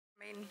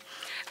morning.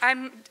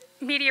 I'm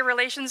Media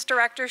Relations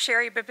Director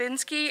Sherry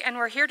Babinski, and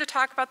we're here to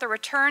talk about the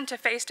return to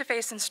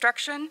face-to-face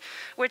instruction,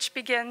 which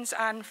begins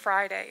on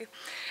Friday.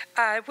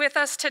 With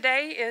us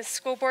today is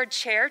School Board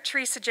Chair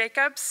Teresa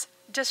Jacobs,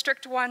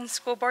 District 1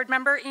 School Board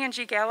Member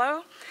Angie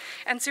Gallo,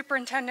 and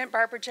Superintendent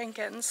Barbara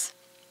Jenkins.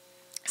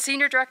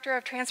 Senior Director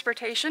of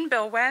Transportation,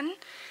 Bill Wen,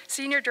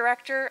 Senior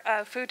Director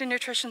of Food and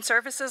Nutrition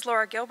Services,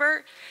 Laura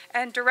Gilbert,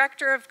 and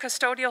Director of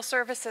Custodial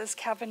Services,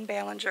 Kevin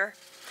Ballinger.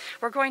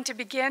 We're going to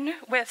begin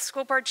with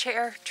School Board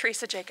Chair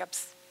Teresa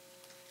Jacobs.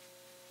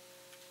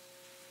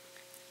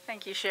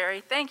 Thank you,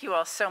 Sherry. Thank you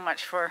all so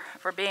much for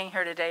being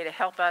here today to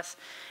help us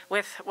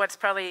with what's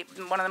probably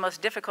one of the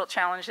most difficult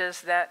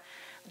challenges that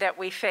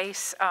we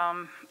face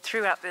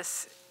throughout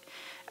this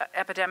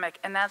epidemic,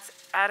 and that's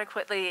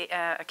adequately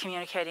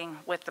communicating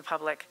with the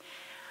public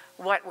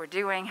what we're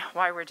doing,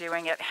 why we're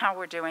doing it, how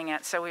we're doing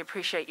it. So we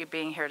appreciate you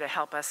being here to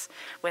help us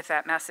with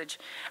that message.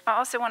 I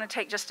also want to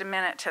take just a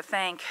minute to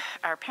thank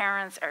our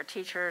parents, our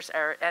teachers,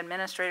 our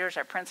administrators,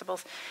 our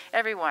principals,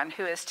 everyone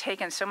who has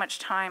taken so much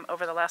time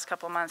over the last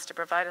couple of months to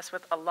provide us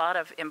with a lot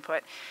of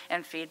input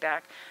and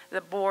feedback.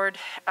 The board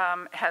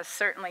has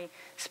certainly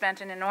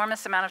spent an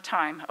enormous amount of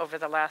time over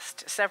the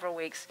last several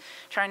weeks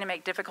trying to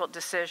make difficult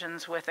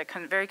decisions with a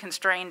very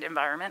constrained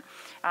environment.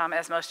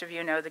 As most of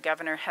you know, the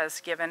governor has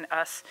given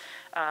us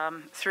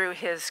through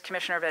his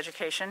Commissioner of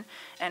Education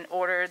an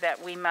order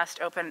that we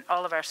must open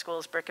all of our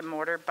schools brick and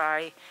mortar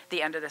by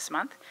the end of this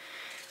month.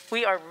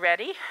 We are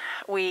ready.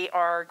 We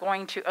are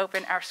going to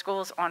open our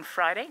schools on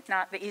Friday.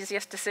 Not the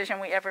easiest decision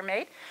we ever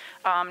made,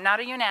 not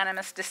a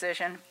unanimous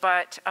decision,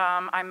 but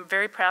I'm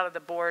very proud of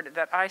the board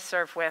that I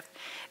serve with,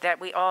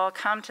 that we all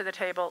come to the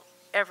table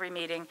every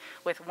meeting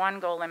with one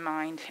goal in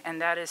mind,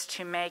 and that is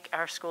to make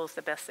our schools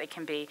the best they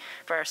can be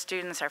for our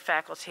students, our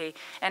faculty,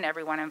 and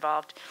everyone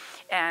involved.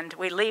 And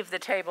we leave the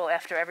table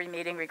after every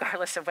meeting,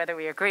 regardless of whether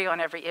we agree on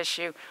every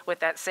issue, with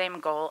that same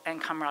goal and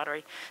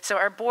camaraderie. So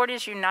our board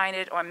is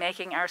united on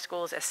making our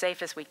schools as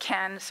safe as we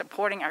can,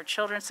 supporting our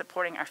children,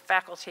 supporting our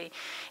faculty,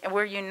 and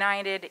we're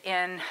united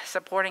in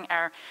supporting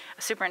our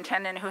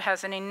superintendent, who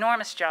has an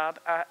enormous job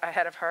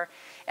ahead of her,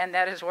 and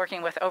that is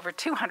working with over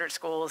 200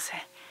 schools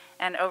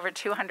and over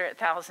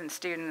 200,000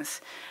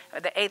 students,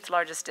 the 8th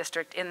largest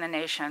district in the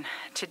nation,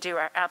 to do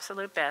our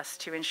absolute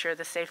best to ensure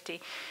the safety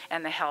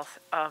and the health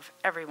of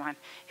everyone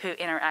who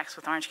interacts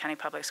with Orange County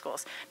Public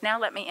Schools. Now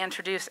let me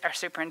introduce our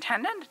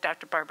superintendent,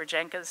 Dr. Barbara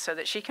Jenkins, so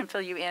that she can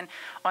fill you in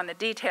on the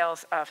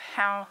details of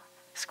how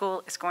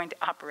school is going to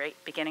operate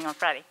beginning on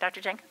Friday.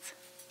 Dr. Jenkins.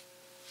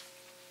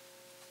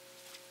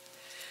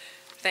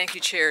 Thank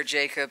you, Chair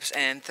Jacobs,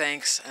 and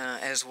thanks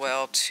as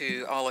well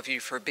to all of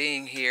you for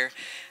being here.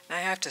 And I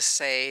have to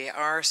say,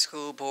 our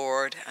school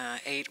board,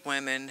 8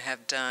 women,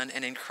 have done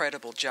an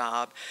incredible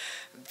job.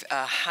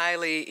 A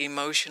highly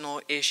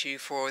emotional issue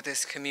for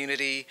this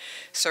community,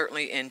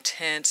 certainly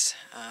intense,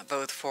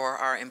 both for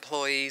our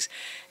employees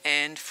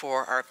and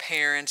for our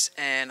parents.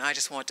 And I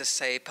just want to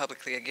say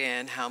publicly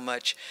again how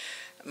much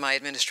my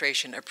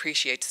administration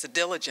appreciates the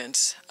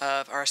diligence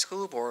of our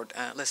school board,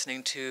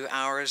 listening to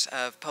hours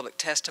of public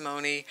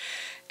testimony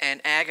and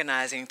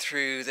agonizing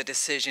through the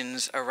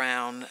decisions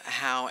around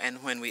how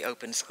and when we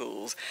open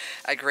schools.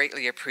 I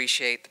greatly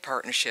appreciate the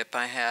partnership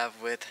I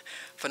have with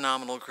a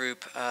phenomenal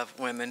group of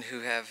women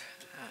who have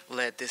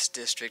led this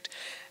district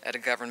at a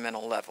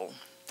governmental level.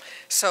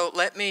 So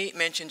let me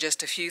mention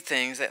just a few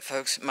things that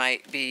folks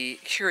might be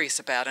curious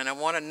about, and I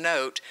want to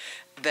note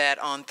that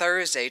on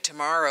Thursday,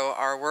 tomorrow,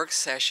 our work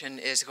session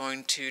is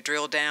going to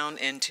drill down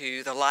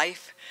into the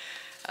life,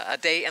 a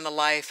day in the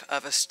life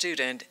of a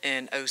student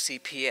in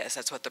OCPS.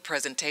 That's what the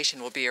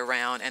presentation will be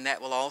around, and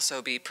that will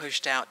also be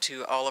pushed out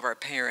to all of our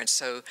parents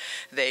so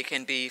they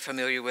can be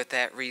familiar with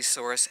that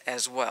resource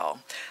as well.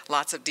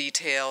 Lots of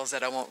details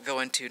that I won't go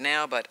into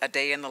now, but a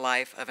day in the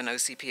life of an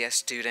OCPS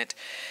student.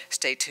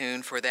 Stay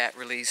tuned for that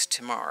release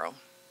tomorrow.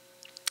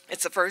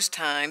 It's the first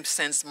time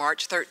since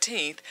March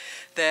 13th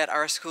that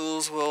our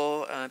schools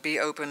will be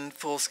open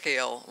full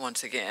scale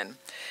once again.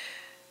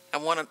 I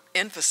want to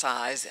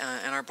emphasize,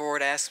 and our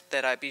board asked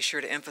that I be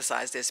sure to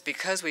emphasize this,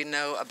 because we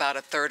know about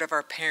 1/3 of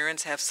our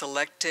parents have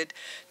selected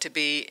to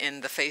be in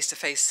the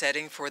face-to-face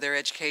setting for their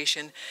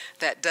education.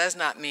 That does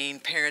not mean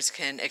parents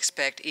can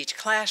expect each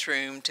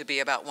classroom to be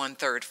about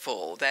 1/3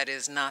 full. That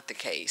is not the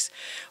case.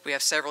 We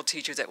have several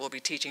teachers that will be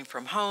teaching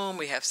from home.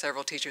 We have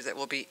several teachers that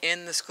will be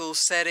in the school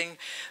setting,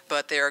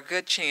 but there are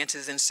good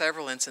chances in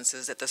several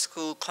instances that the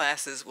school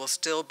classes will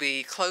still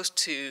be close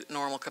to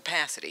normal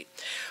capacity.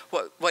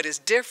 What is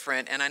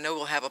different, and I know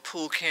we'll have a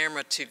pool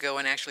camera to go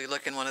and actually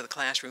look in one of the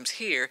classrooms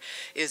here,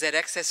 is that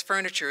excess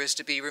furniture is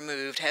to be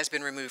removed, has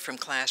been removed from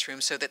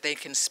classrooms so that they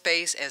can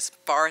space as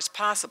far as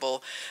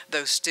possible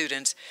those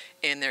students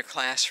in their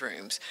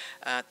classrooms.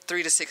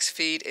 3 to 6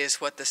 feet is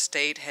what the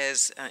state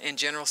has in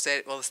general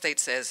said. Well, the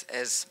state says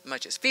as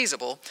much as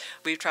feasible.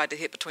 We've tried to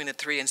hit between a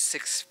 3 and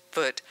 6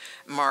 foot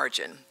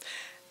margin.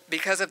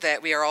 Because of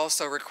that, we are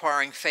also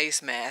requiring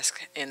face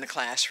masks in the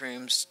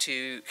classrooms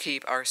to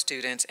keep our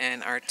students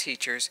and our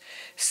teachers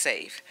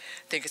safe.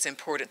 I think it's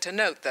important to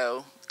note,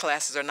 though,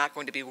 classes are not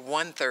going to be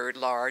 1/3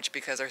 large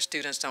because our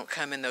students don't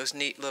come in those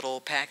neat little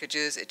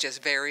packages. It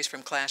just varies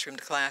from classroom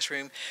to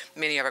classroom.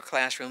 Many of our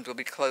classrooms will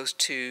be close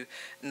to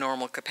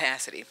normal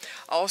capacity.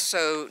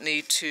 Also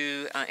need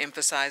to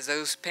emphasize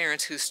those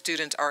parents whose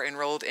students are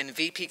enrolled in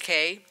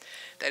VPK,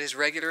 that is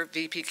regular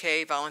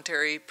VPK,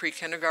 voluntary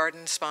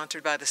pre-kindergarten,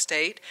 sponsored by the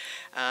state.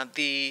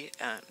 The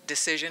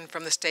decision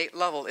from the state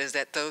level is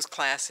that those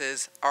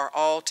classes are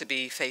all to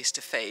be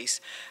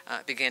face-to-face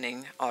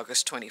beginning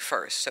August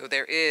 21st. So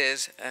there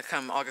is,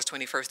 come August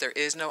 21st, there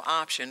is no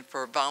option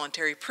for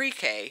voluntary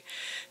pre-K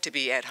to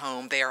be at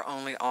home. They are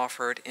only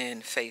offered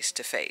in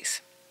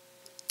face-to-face.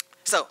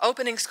 So,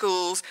 opening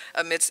schools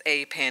amidst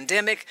a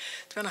pandemic.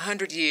 It's been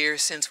 100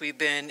 years since we've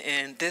been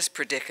in this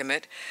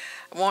predicament.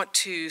 I want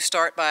to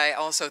start by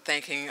also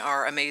thanking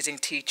our amazing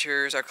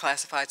teachers, our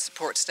classified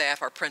support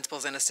staff, our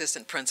principals and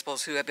assistant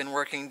principals who have been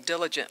working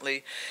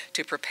diligently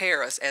to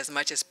prepare us as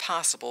much as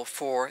possible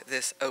for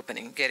this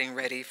opening, getting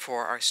ready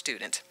for our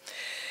students.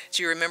 As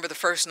you remember, the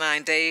first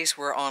 9 days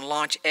were on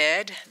Launch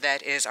Ed.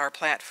 That is our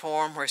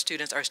platform where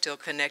students are still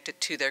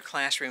connected to their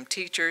classroom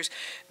teachers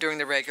during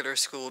the regular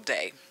school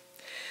day.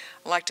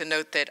 I'd like to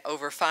note that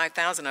over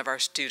 5,000 of our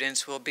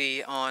students will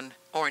be on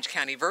Orange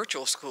County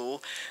Virtual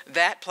School.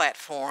 That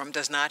platform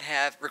does not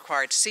have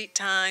required seat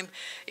time.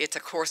 It's a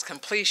course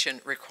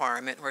completion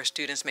requirement where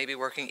students may be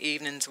working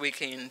evenings,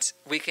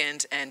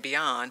 weekends, and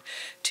beyond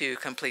to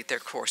complete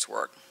their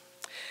coursework.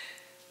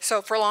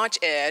 So for Launch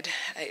Ed,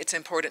 it's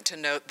important to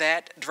note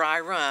that dry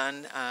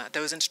run,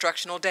 those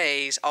instructional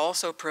days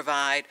also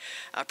provide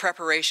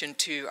preparation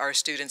to our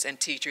students and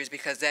teachers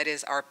because that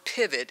is our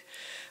pivot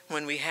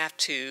when we have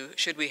to,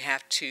 should we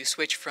have to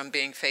switch from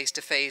being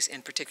face-to-face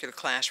in particular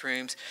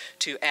classrooms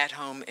to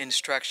at-home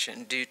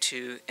instruction due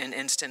to an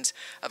instance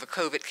of a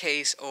COVID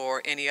case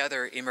or any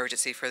other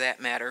emergency for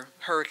that matter,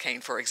 hurricane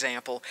for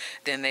example,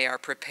 then they are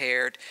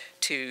prepared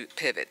to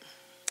pivot.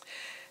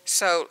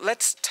 So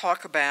let's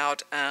talk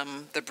about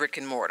the brick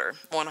and mortar.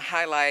 I want to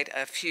highlight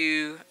a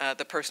few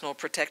the personal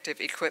protective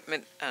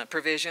equipment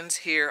provisions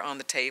here on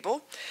the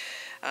table.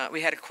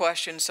 We had a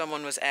question,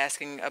 someone was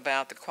asking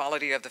about the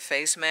quality of the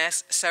face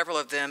masks. Several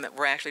of them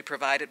were actually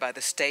provided by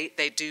the state.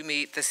 They do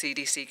meet the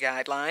CDC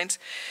guidelines.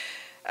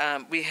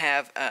 We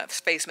have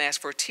face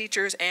masks for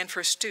teachers and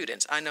for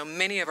students. I know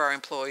many of our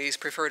employees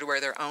prefer to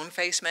wear their own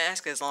face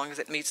mask as long as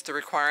it meets the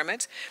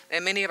requirements,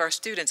 and many of our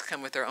students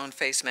come with their own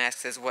face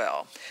masks as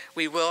well.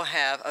 We will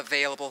have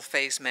available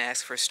face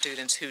masks for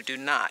students who do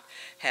not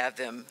have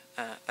them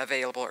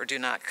available or do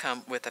not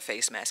come with a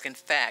face mask. In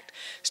fact,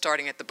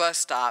 starting at the bus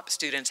stop,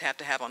 students have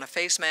to have on a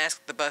face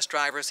mask. The bus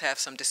drivers have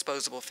some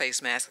disposable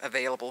face masks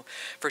available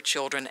for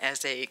children as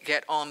they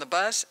get on the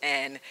bus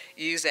and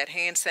use that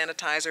hand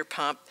sanitizer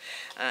pump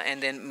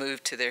and then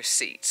move to their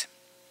seats.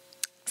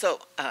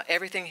 So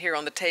everything here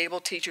on the table,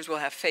 teachers will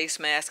have face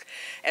masks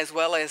as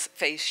well as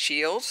face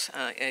shields.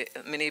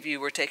 Many of you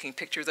were taking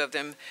pictures of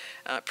them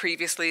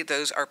previously.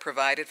 Those are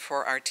provided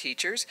for our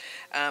teachers.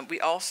 We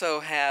also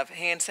have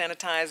hand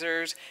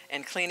sanitizers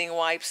and cleaning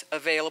wipes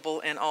available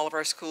in all of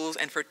our schools.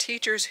 And for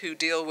teachers who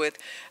deal with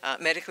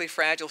medically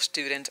fragile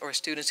students or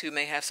students who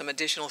may have some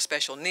additional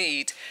special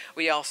needs,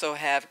 we also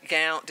have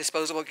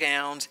disposable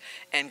gowns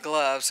and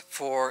gloves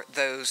for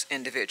those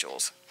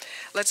individuals.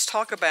 Let's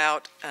talk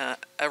about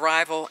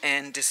arrival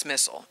and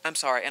dismissal. I'm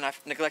sorry, and I've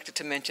neglected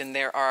to mention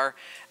there are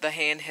the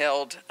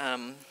handheld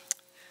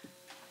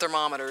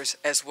thermometers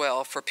as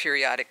well for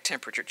periodic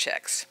temperature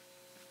checks.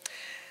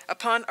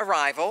 Upon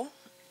arrival,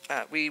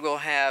 we will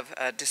have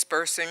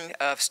dispersing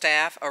of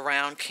staff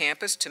around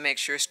campus to make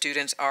sure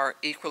students are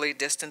equally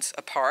distanced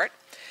apart.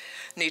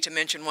 Need to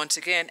mention once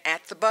again,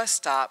 at the bus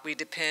stop, we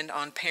depend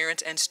on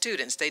parents and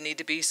students. They need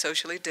to be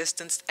socially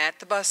distanced at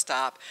the bus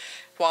stop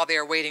while they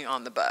are waiting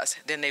on the bus.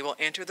 Then they will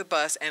enter the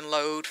bus and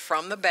load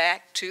from the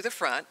back to the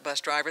front.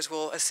 Bus drivers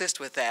will assist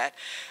with that.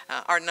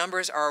 Our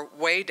numbers are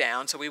way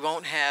down, so we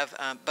won't have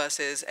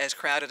buses as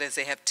crowded as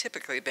they have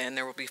typically been.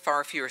 There will be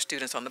far fewer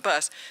students on the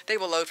bus. They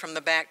will load from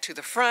the back to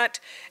the front,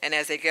 and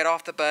as they get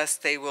off the bus,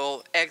 they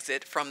will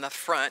exit from the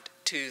front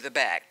to the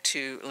back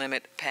to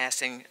limit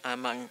passing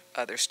among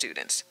other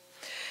students.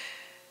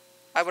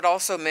 I would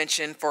also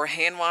mention for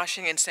hand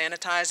washing and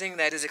sanitizing,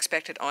 that is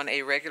expected on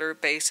a regular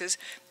basis,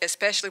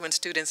 especially when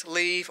students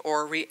leave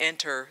or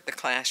re-enter the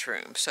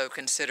classroom. So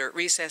consider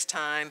recess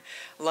time,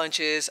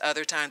 lunches,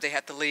 other times they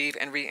have to leave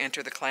and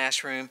re-enter the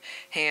classroom.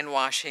 Hand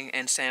washing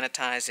and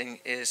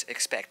sanitizing is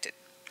expected.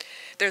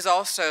 There's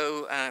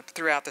also,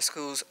 throughout the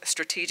schools,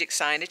 strategic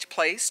signage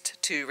placed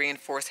to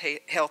reinforce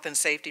health and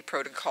safety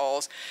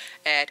protocols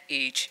at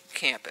each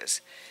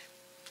campus.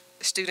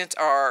 Students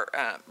are,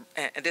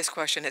 and this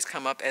question has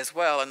come up as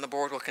well, and the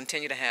board will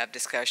continue to have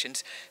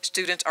discussions.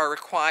 Students are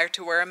required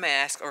to wear a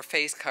mask or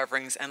face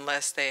coverings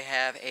unless they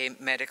have a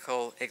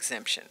medical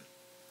exemption.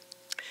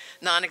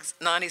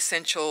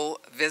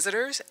 Non-essential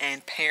visitors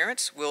and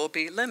parents will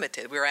be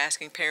limited. We're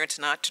asking parents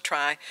not to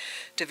try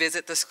to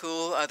visit the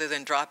school other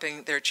than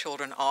dropping their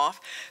children off.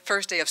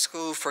 First day of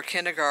school for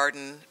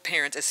kindergarten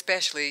parents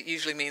especially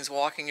usually means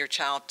walking your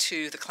child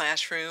to the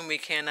classroom. We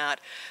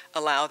cannot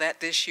allow that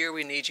this year.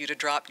 We need you to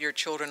drop your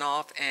children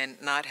off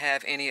and not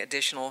have any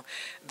additional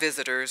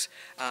visitors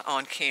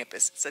on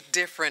campus. It's a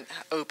different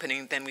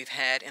opening than we've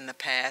had in the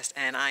past,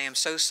 and I am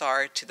so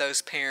sorry to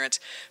those parents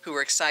who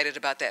were excited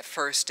about that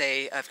first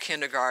day of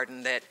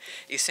kindergarten that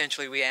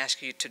essentially we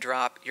ask you to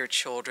drop your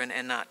children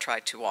and not try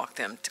to walk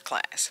them to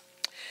class.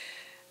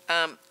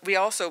 We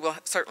also will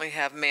certainly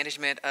have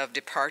management of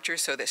departure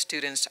so that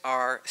students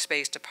are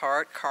spaced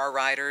apart, car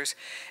riders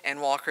and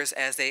walkers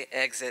as they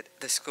exit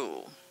the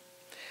school.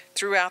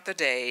 Throughout the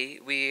day,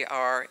 we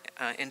are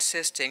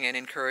insisting and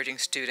encouraging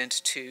students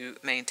to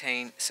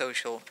maintain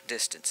social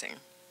distancing.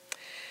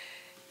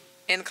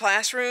 In the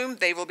classroom,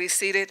 they will be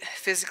seated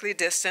physically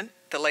distant.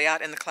 The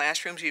layout in the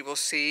classrooms you will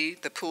see,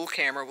 the pool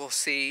camera will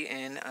see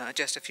in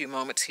just a few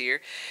moments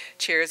here.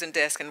 Chairs and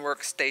desks and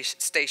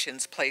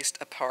workstations placed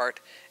apart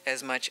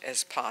as much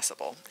as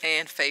possible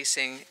and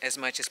facing as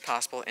much as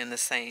possible in the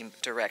same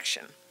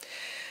direction.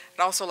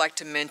 I'd also like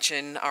to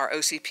mention our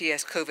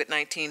OCPS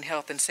COVID-19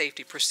 Health and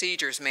Safety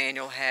Procedures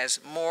Manual has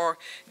more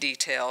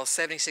detail,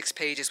 76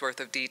 pages worth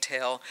of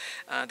detail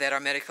that our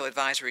Medical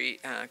Advisory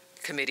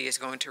Committee is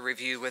going to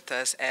review with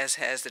us, as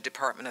has the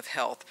Department of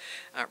Health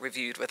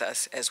reviewed with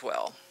us as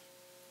well.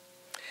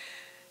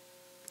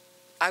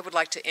 I would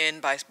like to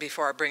end by,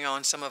 before I bring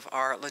on some of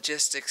our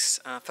logistics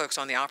folks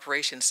on the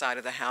operations side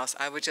of the house,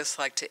 I would just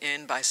like to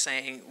end by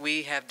saying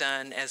we have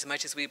done as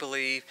much as we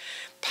believe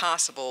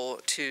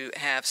possible to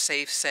have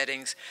safe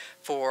settings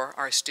for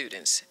our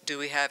students. Do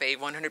we have a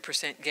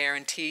 100%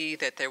 guarantee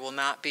that there will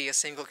not be a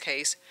single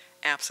case?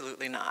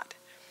 Absolutely not.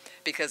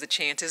 Because the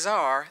chances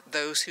are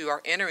those who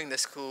are entering the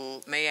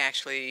school may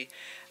actually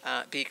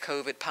be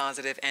COVID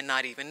positive and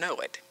not even know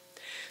it.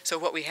 So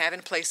what we have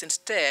in place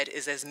instead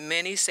is as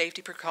many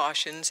safety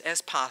precautions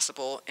as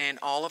possible in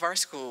all of our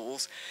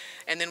schools,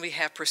 and then we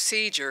have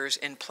procedures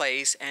in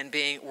place and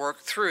being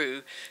worked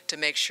through to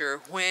make sure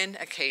when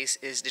a case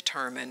is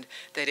determined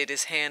that it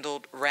is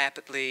handled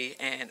rapidly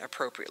and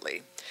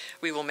appropriately.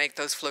 We will make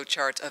those flow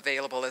charts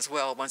available as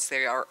well once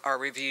they are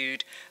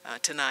reviewed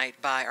tonight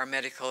by our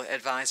Medical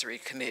Advisory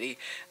Committee.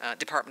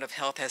 Department of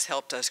Health has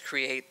helped us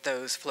create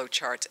those flow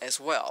charts as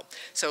well.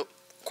 So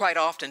quite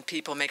often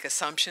people make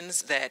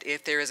assumptions that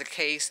if there is a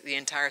case, the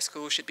entire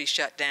school should be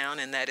shut down,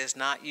 and that is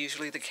not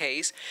usually the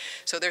case.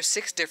 So there's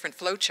 6 different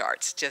flow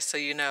charts, just so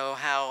you know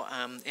how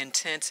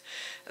intense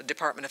the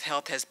Department of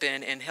Health has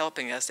been in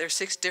helping us. There's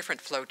 6 different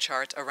flow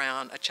charts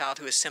around a child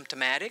who is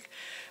symptomatic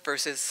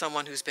versus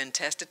someone who's been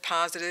tested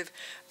positive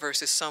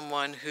versus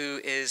someone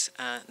who is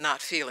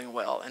not feeling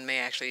well and may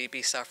actually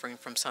be suffering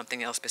from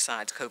something else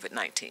besides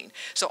COVID-19.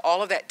 So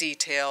all of that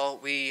detail,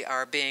 we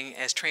are being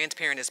as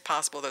transparent as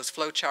possible. Those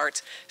flow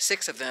charts,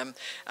 6 of them,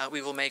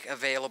 we will make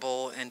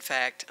available, in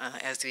fact,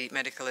 as the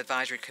Medical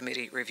Advisory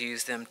Committee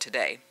reviews them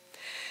today.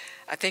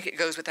 I think it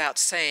goes without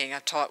saying,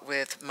 I've talked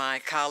with my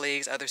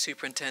colleagues, other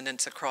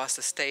superintendents across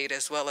the state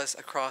as well as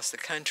across the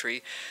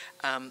country,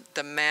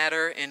 the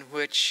manner in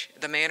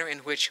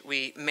which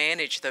we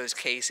manage those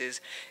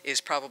cases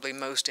is probably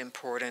most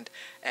important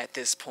at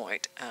this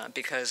point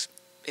because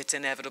it's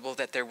inevitable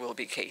that there will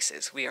be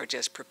cases. We are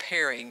just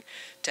preparing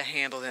to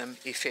handle them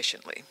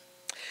efficiently.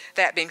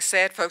 That being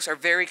said, folks are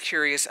very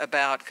curious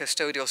about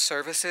custodial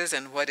services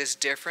and what is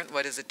different,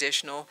 what is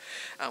additional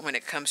when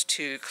it comes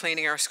to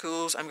cleaning our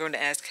schools. I'm going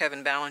to ask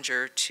Kevin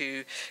Ballinger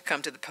to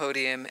come to the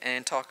podium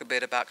and talk a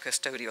bit about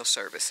custodial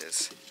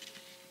services.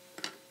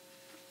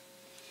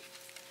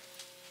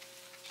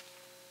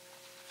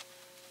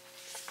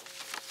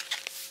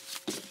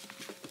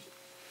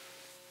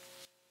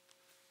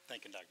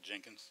 Thank you, Dr.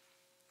 Jenkins.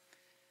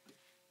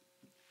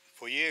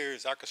 For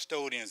years, our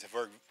custodians have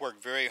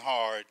worked very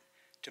hard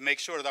to make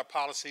sure that our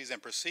policies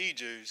and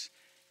procedures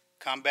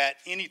combat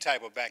any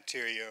type of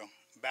bacterial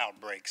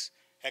outbreaks.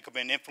 That could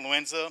be an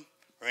influenza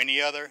or any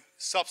other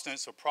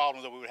substance or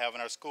problems that we would have in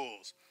our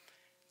schools.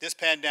 This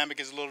pandemic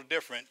is a little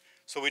different,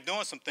 so we're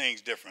doing some things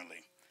differently.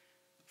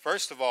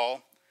 First of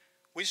all,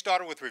 we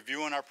started with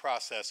reviewing our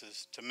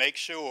processes to make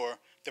sure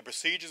the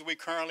procedures we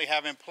currently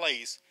have in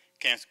place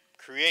can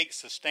create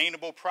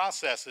sustainable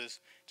processes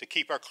to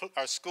keep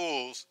our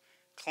schools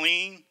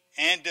clean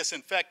and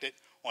disinfected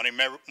on a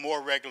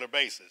more regular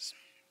basis.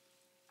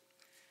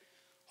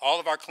 All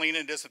of our cleaning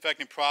and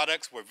disinfecting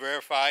products were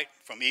verified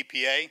from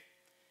EPA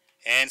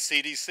and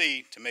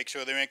CDC to make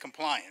sure they're in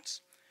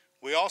compliance.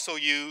 We also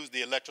use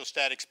the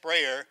electrostatic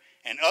sprayer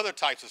and other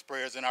types of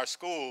sprayers in our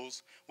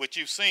schools, which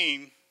you've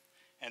seen,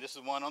 and this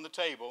is one on the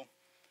table.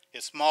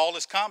 It's small,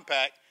 it's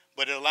compact,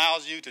 but it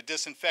allows you to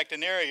disinfect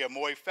an area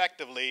more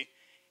effectively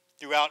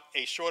throughout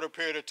a shorter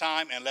period of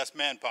time and less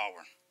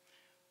manpower.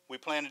 We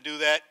plan to do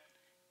that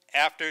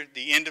after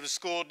the end of the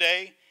school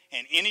day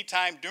and any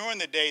time during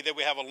the day that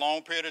we have a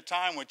long period of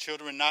time when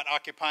children are not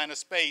occupying a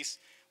space,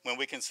 when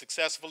we can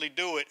successfully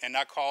do it and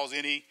not cause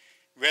any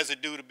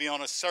residue to be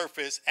on a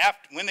surface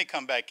when they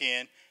come back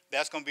in.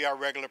 That's going to be our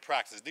regular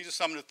practice. These are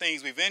some of the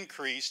things we've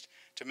increased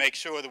to make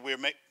sure that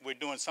we're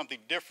doing something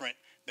different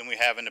than we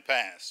have in the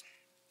past.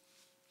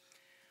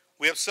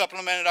 We have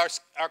supplemented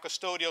our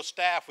custodial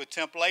staff with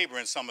temp labor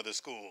in some of the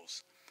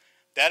schools.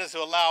 That is to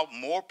allow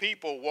more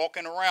people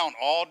walking around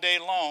all day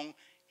long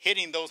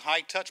hitting those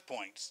high touch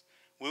points.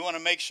 We want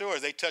to make sure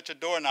as they touch a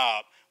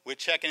doorknob, we're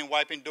checking and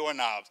wiping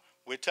doorknobs.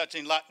 We're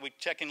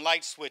checking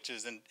light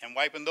switches and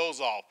wiping those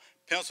off,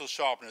 pencil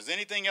sharpeners,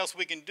 anything else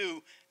we can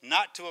do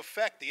not to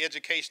affect the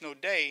educational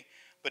day,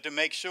 but to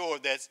make sure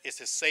that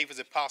it's as safe as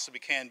it possibly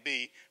can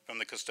be from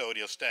the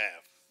custodial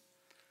staff.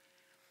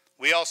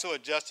 We also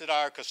adjusted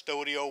our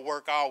custodial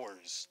work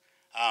hours.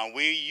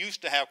 We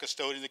used to have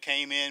custodians that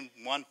came in,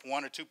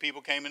 one or two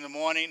people came in the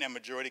morning, and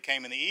majority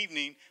came in the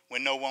evening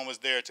when no one was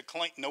there to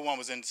clean, no one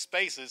was in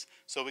spaces,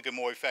 so we could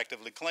more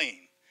effectively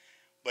clean.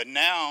 But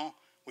now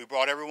we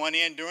brought everyone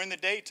in during the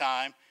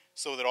daytime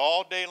so that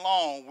all day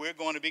long we're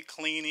going to be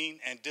cleaning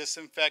and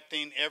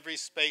disinfecting every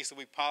space that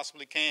we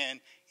possibly can,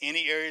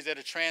 any areas that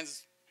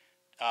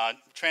are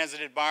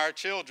transited by our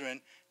children,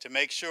 to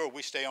make sure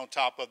we stay on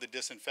top of the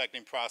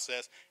disinfecting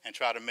process and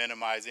try to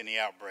minimize any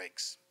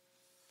outbreaks.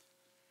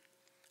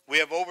 We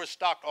have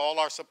overstocked all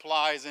our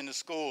supplies in the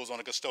schools on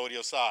the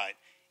custodial side.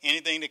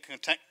 Anything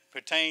that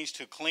pertains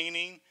to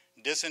cleaning,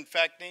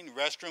 disinfecting,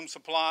 restroom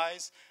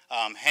supplies,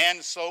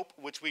 hand soap,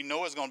 which we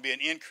know is going to be an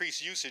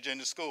increased usage in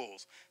the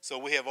schools. So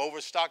we have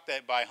overstocked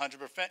that by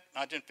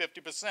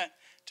 150%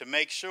 to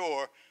make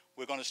sure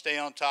we're going to stay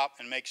on top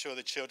and make sure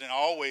the children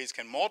always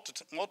can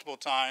multiple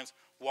times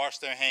wash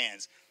their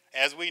hands.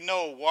 As we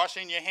know,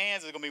 washing your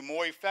hands is going to be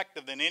more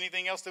effective than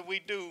anything else that we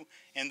do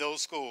in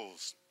those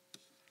schools.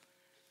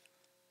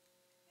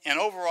 And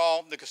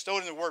overall, the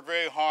custodians work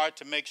very hard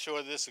to make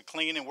sure this is a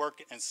clean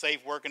and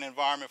safe working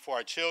environment for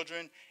our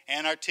children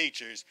and our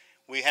teachers.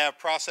 We have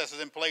processes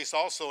in place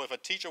also. If a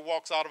teacher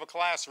walks out of a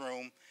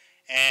classroom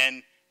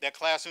and that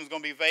classroom is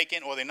going to be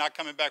vacant or they're not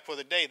coming back for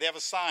the day, they have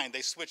a sign.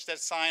 They switch that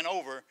sign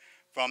over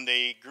from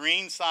the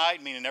green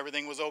side, meaning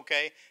everything was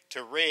okay,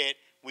 to red,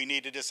 we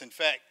need to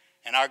disinfect.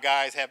 And our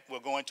guys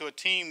will go into a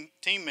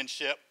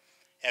teammanship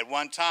at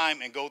one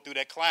time and go through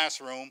that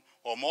classroom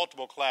or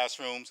multiple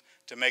classrooms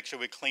to make sure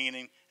we're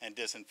cleaning and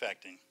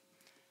disinfecting.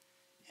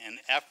 And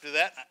after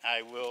that,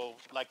 I will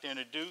like to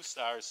introduce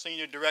our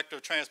Senior Director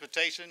of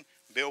Transportation,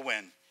 Bill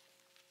Wynn.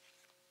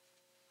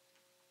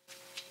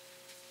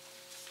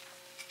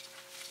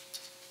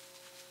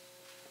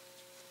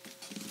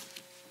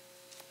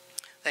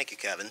 Thank you,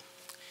 Kevin.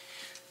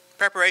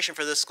 Preparation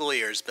for this school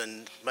year has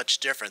been much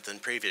different than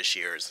previous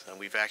years.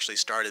 We've actually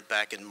started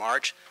back in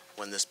March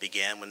when this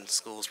began, when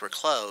schools were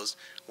closed,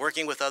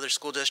 working with other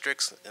school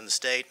districts in the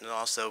state and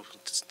also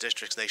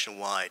districts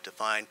nationwide to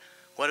find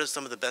what are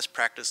some of the best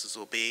practices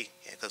will be,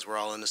 because we're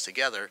all in this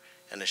together,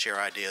 and to share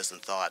ideas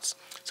and thoughts.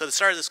 So the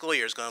start of the school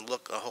year is going to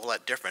look a whole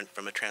lot different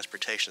from a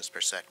transportation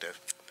perspective.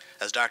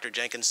 As Dr.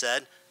 Jenkins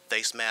said,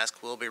 face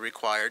masks will be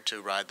required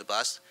to ride the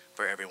bus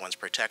for everyone's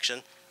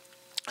protection.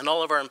 And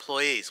all of our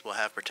employees will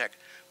have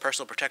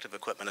personal protective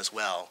equipment as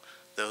well.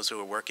 Those who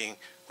are working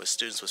with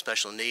students with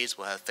special needs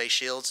will have face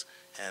shields,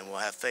 and we'll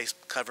have face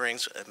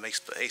coverings,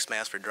 face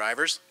masks for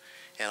drivers,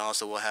 and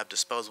also we'll have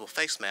disposable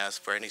face masks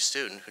for any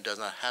student who does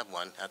not have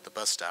one at the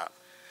bus stop.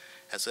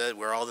 As I said,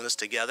 we're all in this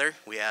together.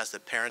 We ask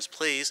that parents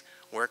please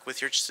work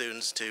with your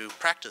students to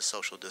practice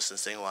social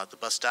distancing while at the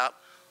bus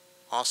stop,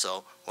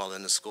 also while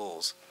in the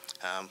schools.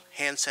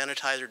 Hand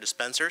sanitizer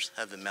dispensers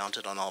have been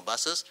mounted on all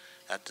buses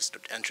at the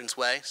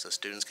entranceway, so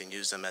students can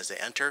use them as they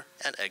enter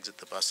and exit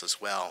the bus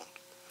as well.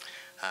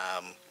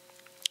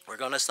 We're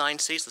going to assign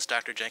seats, as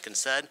Dr. Jenkins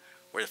said,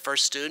 where the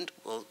first student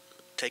will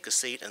take a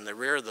seat in the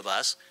rear of the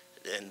bus,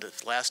 and the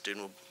last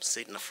student will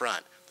sit in the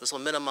front. This will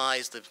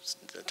minimize the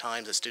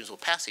times that students will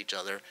pass each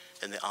other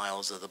in the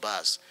aisles of the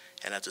bus.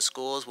 And at the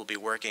schools, we'll be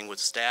working with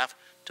staff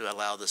to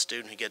allow the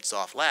student who gets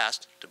off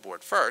last to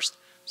board first,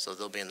 so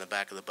they'll be in the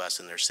back of the bus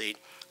in their seat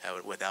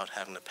without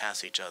having to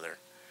pass each other.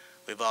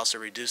 We've also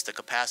reduced the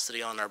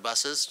capacity on our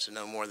buses to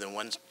no more than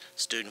one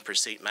student per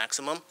seat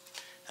maximum.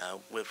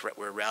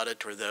 We're routed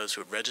toward those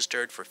who have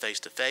registered for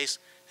face-to-face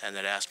and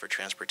that ask for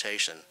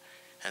transportation.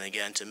 And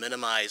again, to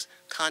minimize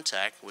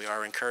contact, we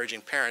are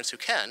encouraging parents who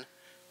can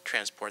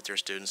transport their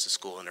students to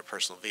school in their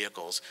personal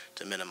vehicles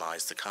to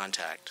minimize the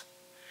contact.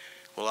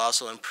 We'll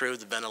also improve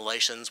the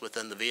ventilations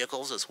within the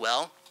vehicles as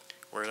well.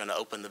 We're going to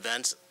open the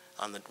vents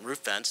on the roof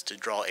vents to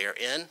draw air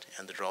in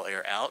and to draw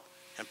air out,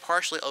 and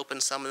partially open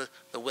some of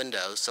the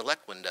windows,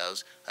 select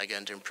windows,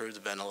 again to improve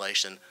the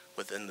ventilation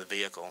within the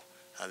vehicle.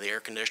 The air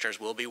conditioners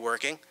will be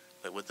working,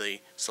 but with the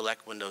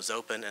select windows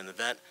open and the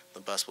vent,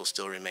 the bus will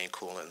still remain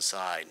cool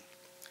inside.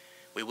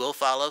 We will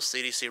follow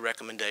CDC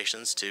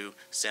recommendations to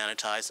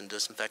sanitize and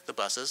disinfect the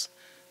buses.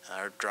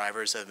 Our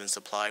drivers have been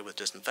supplied with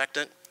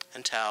disinfectant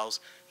and towels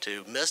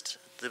to mist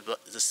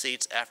the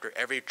seats after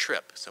every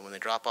trip. So when they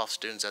drop off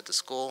students at the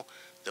school,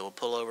 they will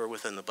pull over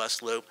within the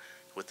bus loop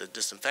with the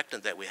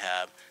disinfectant that we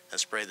have and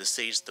spray the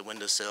seats, the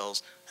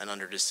windowsills, and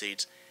under the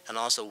seats, and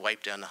also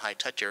wipe down the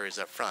high-touch areas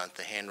up front,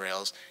 the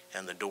handrails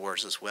and the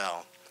doors as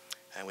well.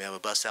 And we have a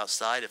bus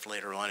outside. If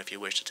later on, if you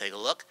wish to take a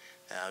look,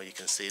 you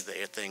can see the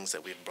things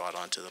that we've brought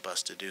onto the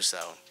bus to do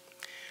so.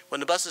 When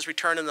the buses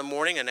return in the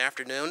morning and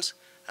afternoons,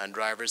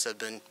 drivers have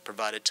been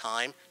provided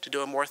time to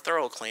do a more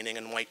thorough cleaning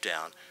and wipe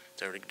down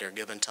They're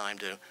given time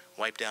to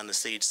wipe down the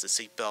seats, the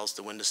seat belts,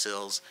 the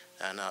windowsills,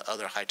 and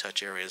other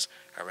high-touch areas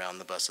around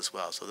the bus as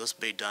well. So this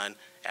will be done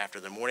after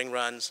the morning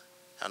runs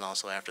and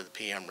also after the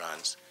PM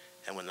runs.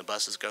 And when the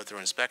buses go through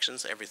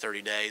inspections every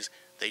 30 days,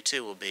 they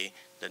too will be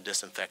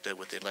disinfected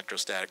with the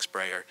electrostatic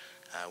sprayer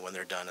when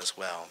they're done as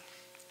well.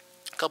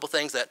 A couple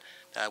things that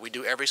we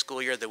do every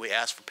school year that we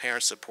ask for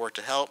parent support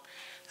to help.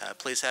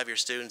 Please have your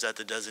students at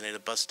the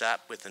designated bus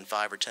stop within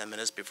 5 or 10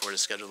 minutes before the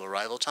scheduled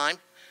arrival time,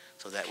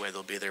 so that way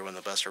they'll be there when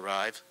the bus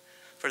arrives.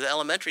 For the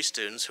elementary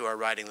students who are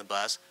riding the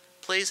bus,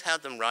 please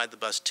have them ride the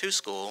bus to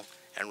school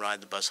and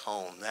ride the bus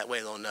home. That way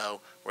they'll know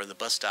where the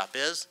bus stop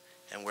is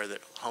and where the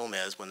home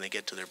is when they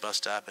get to their bus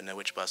stop and know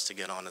which bus to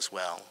get on as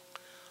well.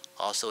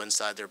 Also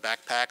inside their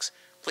backpacks,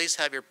 please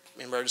have your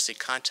emergency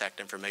contact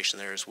information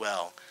there as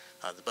well.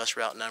 The bus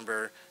route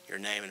number, your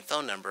name and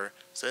phone number,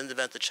 so in the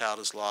event the child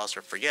is lost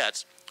or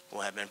forgets,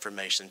 we'll have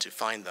information to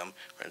find them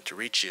and to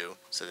reach you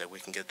so that we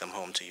can get them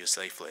home to you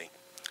safely.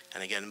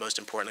 And again, most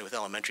importantly with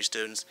elementary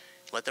students,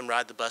 let them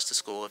ride the bus to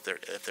school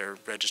if they're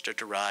registered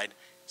to ride,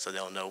 so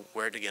they'll know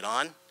where to get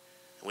on,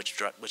 which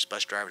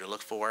bus driver to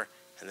look for,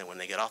 and then when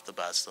they get off the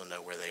bus, they'll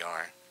know where they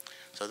are.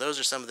 So those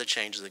are some of the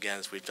changes, again,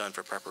 as we've done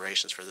for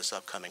preparations for this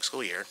upcoming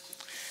school year.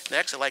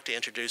 Next, I'd like to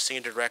introduce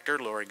Senior Director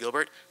Lori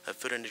Gilbert of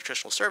Food and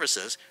Nutritional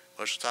Services,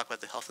 which will talk about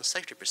the health and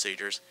safety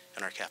procedures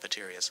in our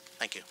cafeterias.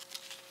 Thank you.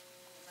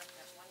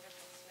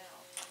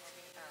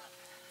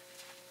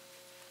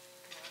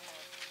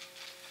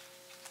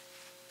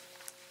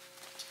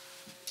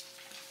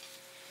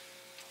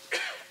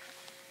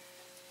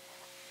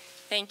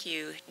 Thank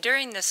you.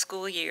 During the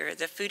school year,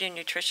 the Food and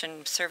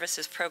Nutrition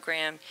Services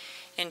program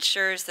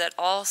ensures that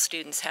all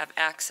students have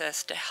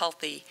access to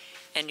healthy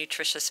and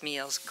nutritious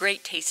meals,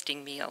 great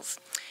tasting meals.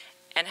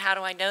 And how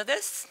do I know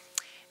this?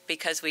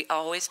 Because we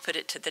always put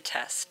it to the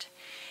test.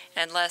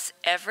 Unless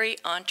every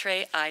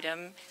entree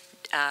item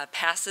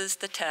passes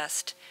the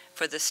test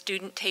for the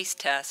student taste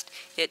test,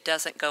 it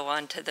doesn't go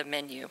on to the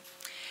menu.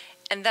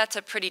 And that's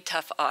a pretty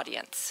tough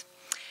audience.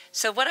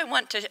 So what I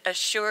want to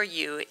assure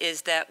you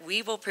is that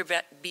we will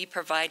be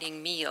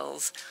providing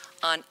meals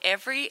on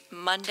every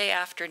Monday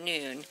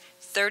afternoon,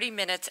 30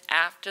 minutes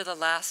after the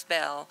last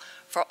bell,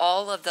 for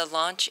all of the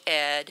Launch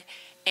Ed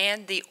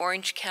and the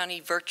Orange County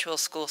virtual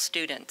school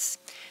students.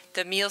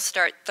 The meals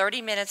start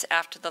 30 minutes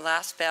after the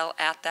last bell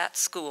at that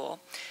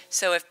school.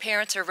 So if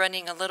parents are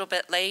running a little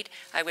bit late,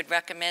 I would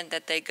recommend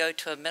that they go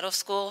to a middle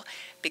school,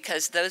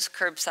 because those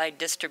curbside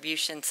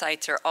distribution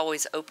sites are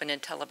always open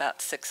until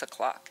about 6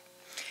 o'clock.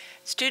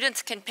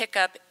 Students can pick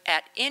up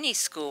at any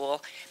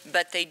school,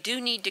 but they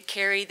do need to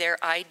carry their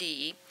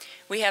ID.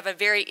 We have a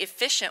very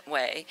efficient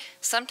way.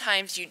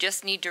 Sometimes you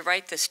just need to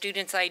write the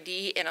student's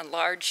ID in a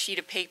large sheet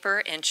of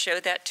paper and show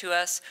that to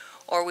us,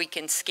 or we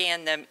can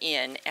scan them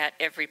in at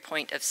every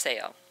point of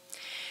sale.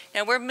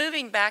 Now we're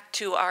moving back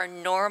to our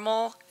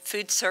normal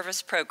food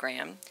service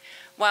program.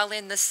 While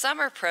in the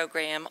summer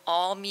program,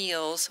 all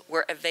meals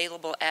were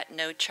available at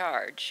no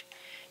charge.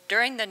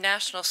 During the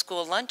National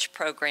School Lunch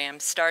Program,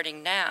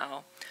 starting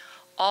now,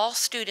 all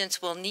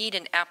students will need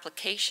an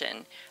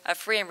application, a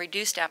free and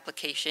reduced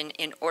application,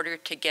 in order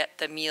to get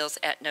the meals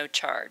at no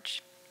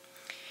charge.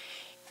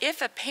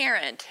 If a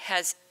parent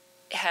has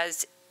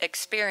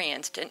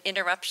experienced an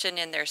interruption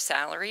in their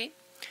salary,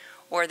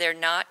 or they're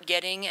not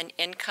getting an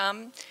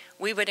income,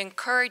 we would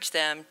encourage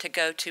them to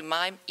go to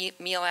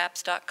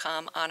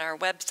mymealapps.com on our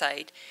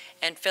website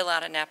and fill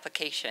out an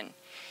application.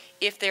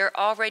 If they're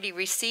already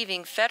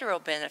receiving federal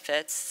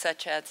benefits,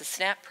 such as the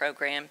SNAP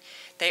program,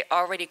 they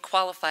already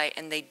qualify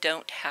and they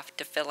don't have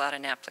to fill out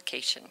an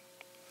application.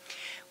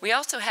 We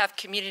also have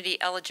community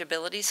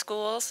eligibility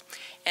schools,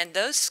 and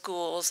those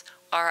schools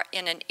are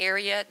in an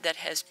area that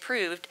has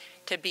proved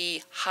to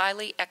be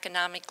highly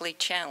economically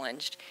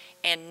challenged,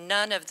 and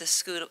none of the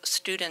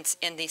students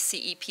in the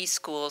CEP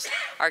schools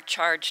are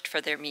charged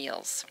for their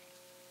meals.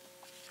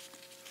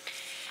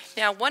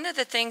 Now, one of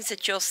the things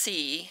that you'll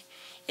see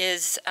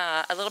is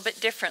a little bit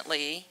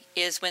differently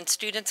is when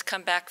students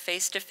come back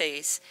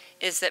face-to-face,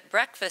 is that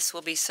breakfast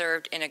will be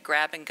served in a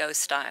grab-and-go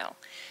style.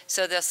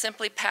 So they'll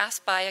simply pass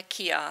by a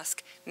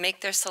kiosk,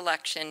 make their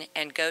selection,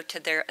 and go to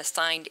their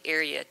assigned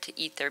area to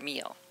eat their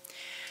meal.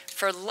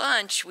 For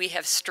lunch, we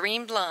have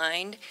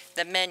streamlined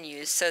the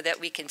menus so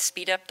that we can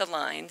speed up the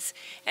lines,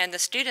 and the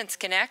students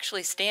can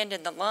actually stand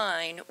in the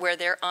line where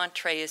their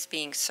entree is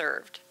being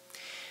served.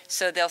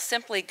 So they'll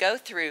simply go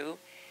through,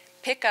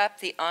 pick up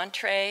the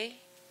entree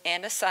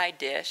and a side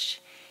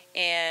dish,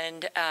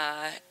 and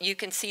you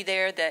can see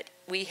there that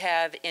we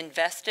have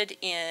invested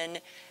in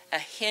a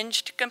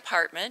hinged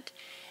compartment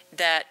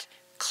that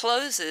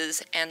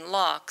closes and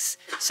locks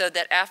so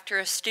that after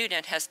a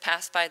student has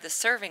passed by the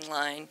serving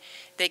line,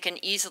 they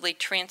can easily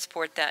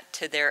transport that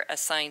to their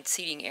assigned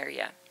seating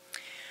area.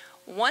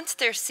 Once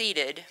they're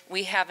seated,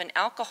 we have an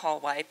alcohol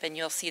wipe, and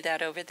you'll see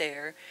that over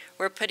there.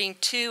 We're putting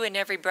 2 in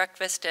every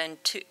breakfast and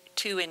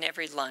two in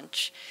every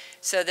lunch,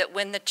 so that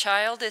when the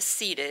child is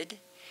seated,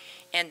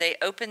 and they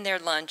open their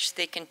lunch,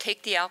 they can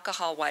take the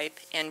alcohol wipe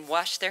and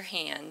wash their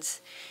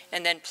hands,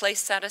 and then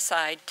place that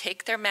aside,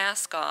 take their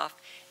mask off,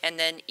 and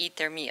then eat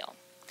their meal.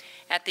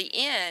 At the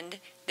end,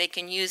 they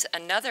can use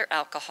another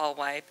alcohol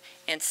wipe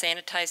and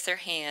sanitize their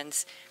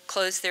hands,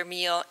 close their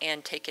meal,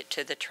 and take it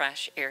to the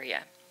trash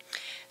area.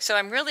 So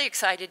I'm really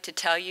excited to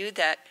tell you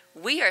that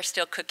we are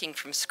still cooking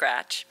from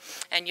scratch,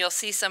 and you'll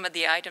see some of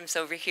the items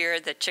over here,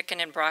 the chicken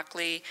and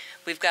broccoli.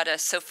 We've got a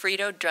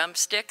sofrito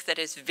drumstick that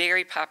is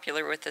very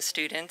popular with the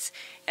students,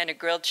 and a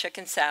grilled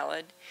chicken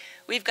salad.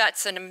 We've got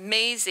some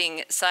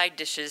amazing side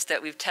dishes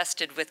that we've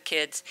tested with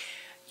kids.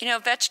 You know,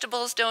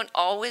 vegetables don't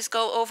always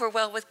go over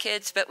well with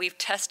kids, but we've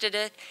tested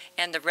it,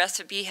 and the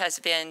recipe has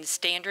been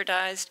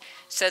standardized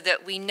so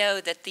that we know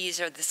that these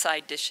are the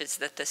side dishes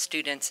that the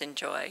students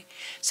enjoy.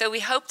 So we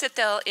hope that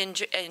they'll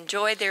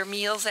enjoy their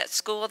meals at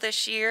school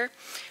this year.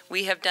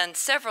 We have done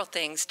several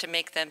things to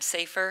make them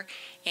safer,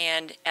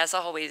 and as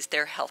always,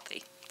 they're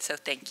healthy. So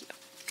thank you.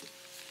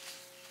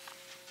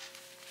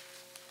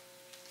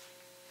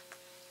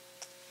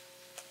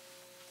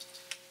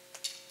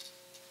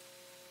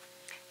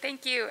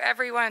 Thank you,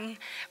 everyone.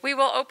 We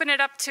will open it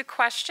up to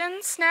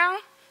questions now.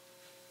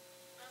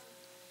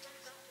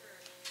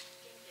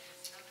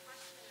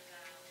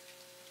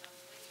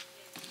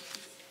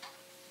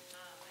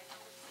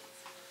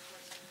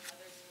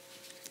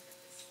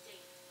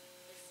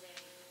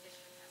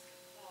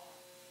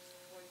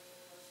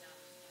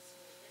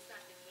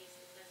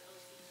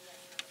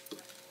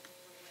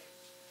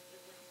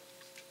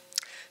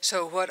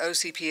 So what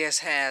OCPS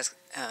has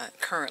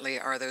currently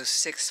are those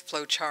 6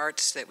 flow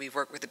charts that we've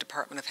worked with the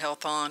Department of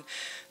Health on.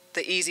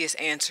 The easiest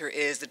answer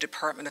is the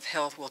Department of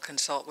Health will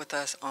consult with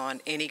us on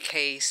any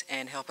case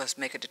and help us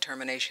make a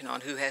determination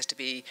on who has to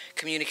be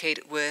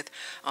communicated with,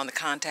 on the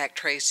contact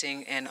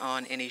tracing, and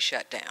on any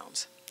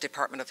shutdowns.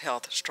 Department of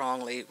Health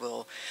strongly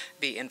will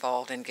be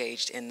involved,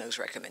 engaged in those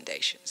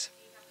recommendations.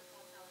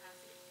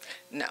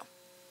 No.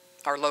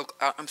 Our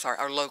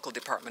local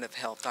Department of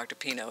Health, Dr.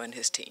 Pino and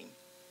his team.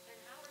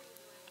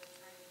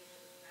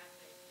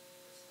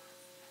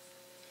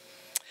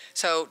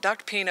 So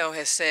Dr. Pino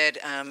has said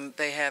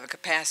they have a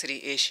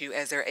capacity issue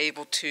as they're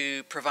able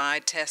to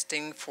provide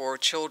testing for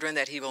children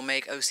that he will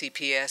make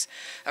OCPS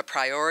a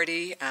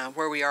priority.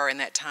 Where we are in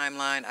that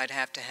timeline, I'd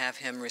have to have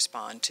him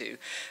respond to.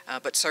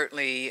 But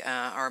certainly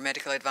our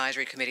medical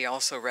advisory committee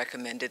also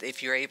recommended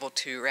if you're able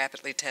to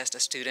rapidly test a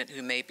student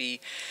who may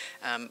be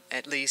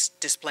at least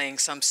displaying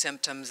some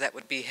symptoms, that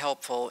would be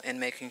helpful in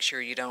making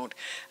sure you don't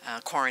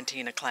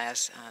quarantine a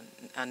class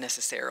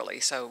unnecessarily.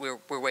 So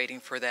we're waiting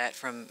for that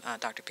from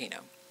Dr. Pino.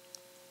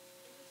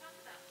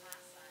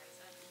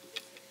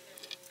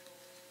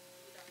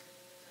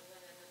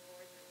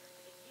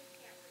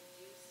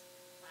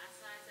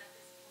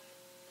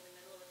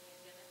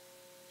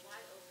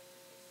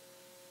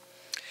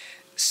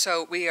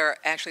 So we are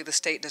actually, the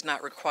state does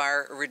not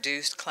require a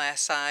reduced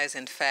class size.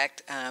 In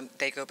fact,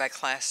 they go by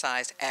class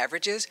size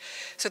averages.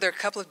 So there are a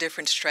couple of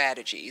different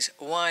strategies.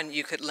 One,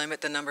 you could limit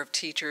the number of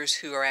teachers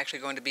who are actually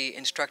going to be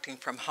instructing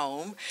from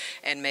home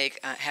and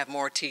have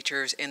more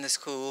teachers in the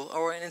school,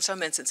 or in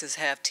some instances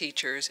have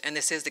teachers, and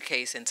this is the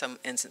case in some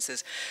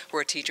instances,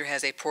 where a teacher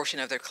has a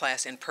portion of their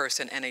class in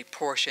person and a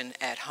portion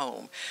at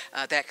home.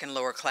 That can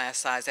lower class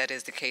size. That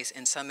is the case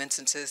in some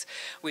instances.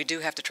 We do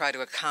have to try to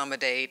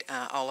accommodate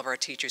all of our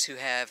teachers who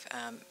have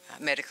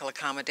medical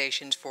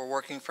accommodations for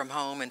working from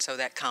home, and so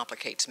that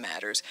complicates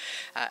matters.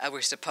 I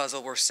wish the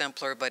puzzle were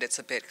simpler, but it's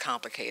a bit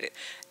complicated.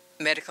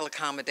 Medical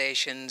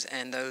accommodations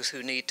and those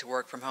who need to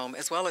work from home,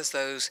 as well as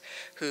those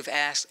who've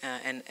asked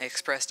and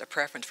expressed a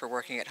preference for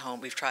working at home,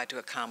 we've tried to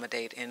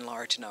accommodate in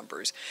large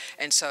numbers.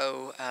 And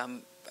so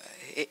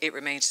it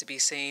remains to be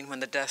seen when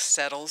the dust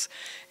settles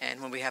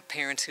and when we have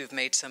parents who've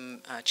made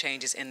some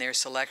changes in their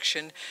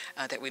selection,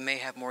 that we may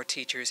have more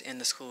teachers in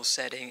the school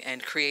setting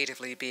and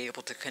creatively be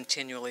able to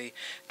continually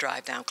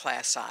drive down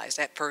class size.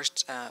 That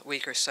first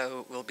week or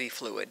so will be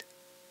fluid.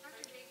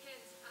 Dr.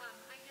 Jenkins,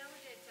 I know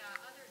that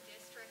other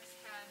districts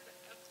have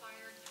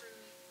acquired through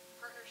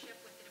partnership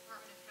with the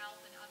Department of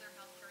Health and other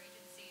healthcare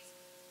agencies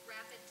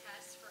rapid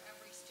tests for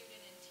every student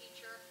and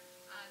teacher.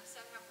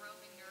 Some have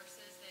roving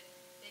nurses that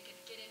they could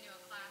get into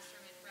a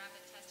classroom and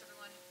rapid test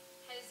everyone.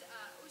 Has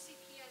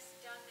OCPS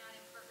done that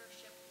in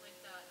partnership with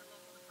the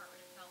local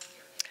Department of Health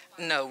here?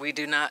 No, we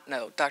do not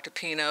know. Dr.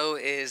 Pino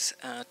is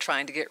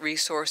trying to get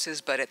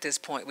resources, but at this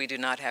point we do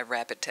not have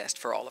rapid tests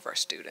for all of our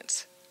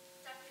students.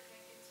 Dr.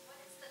 Jenkins, what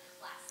is the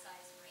class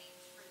size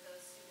range for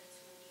those students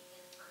who will be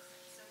in person?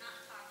 So not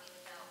talking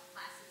about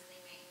classes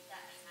that may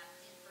have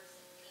in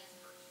person and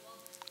virtual,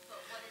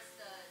 but what is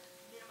the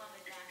minimum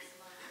and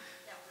maximum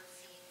that we're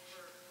seeing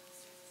for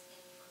students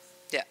in person?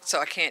 Yeah, so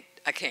I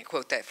can't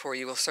quote that for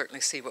you. We'll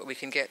certainly see what we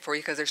can get for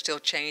you because they're still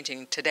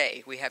changing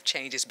today. We have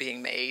changes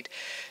being made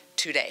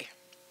today.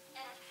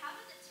 And how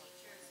do the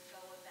teachers go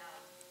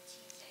about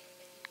teaching,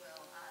 if you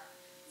will,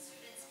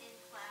 students in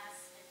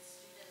class and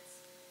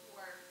students who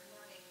are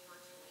learning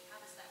virtually? How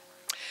does that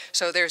work?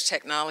 So there's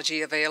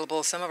technology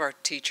available. Some of our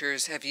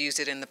teachers have used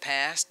it in the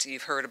past.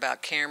 You've heard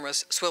about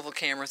cameras. Swivel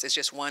cameras is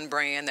just one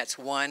brand. That's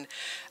one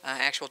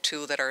actual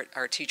tool that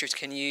our teachers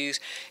can use.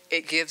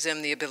 It gives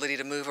them the ability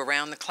to move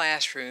around the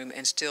classroom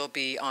and still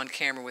be on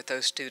camera with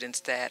those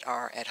students that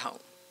are at home.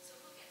 So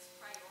who gets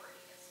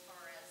priority as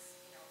far as,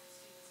 students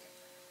answering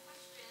a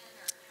question,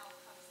 or how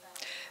does that all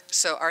work?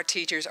 So our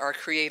teachers are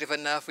creative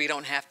enough. We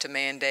don't have to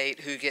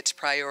mandate who gets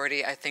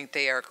priority. I think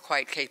they are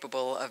quite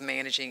capable of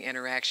managing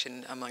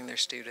interaction among their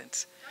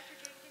students.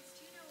 Dr. Jenkins,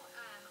 do you know,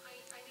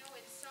 I know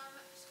in some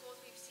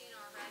schools we've seen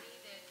already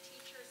that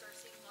teachers are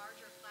seeing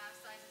larger class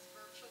sizes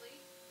virtually,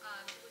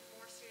 with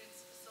more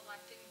students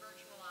selecting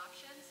virtual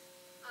options.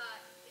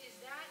 Is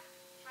that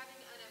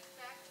having an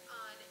effect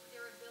on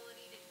their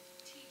ability to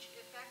teach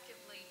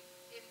effectively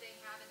if they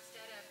have,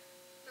 instead of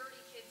 30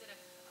 kids in a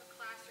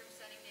classroom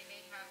setting, they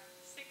may have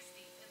 60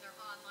 in their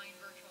online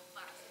virtual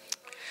class? Have you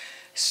heard of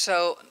that?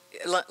 So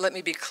let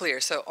me be clear.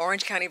 So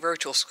Orange County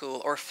Virtual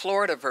School or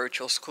Florida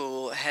Virtual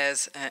School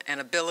has an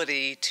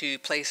ability to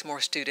place more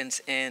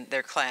students in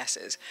their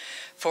classes.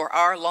 For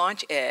our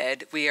Launch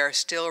Ed, we are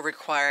still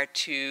required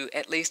to,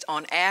 at least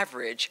on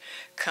average,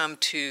 come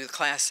to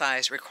class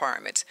size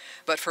requirements.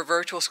 But for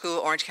virtual school,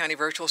 Orange County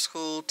Virtual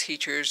School,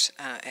 teachers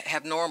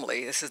have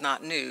normally, this is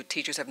not new,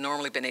 teachers have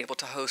normally been able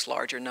to host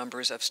larger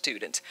numbers of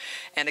students.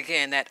 And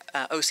again, that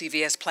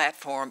OCVS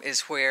platform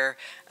is where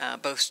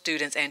both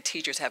students and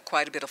teachers have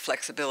quite a bit of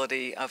flexibility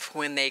of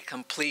when they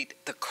complete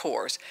the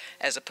course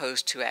as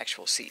opposed to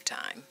actual seat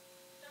time.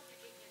 Dr.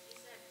 Jenkins, you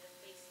said the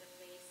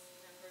face-to-face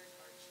numbers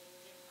are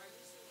changing. Are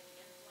you seeing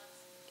an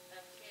influx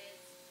of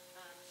kids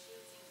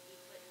choosing to be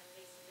put in a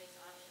face-to-face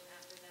option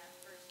after that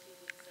first 2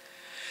 weeks of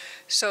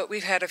So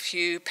we've had a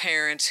few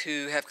parents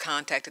who have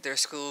contacted their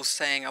schools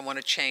saying, I want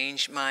to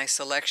change my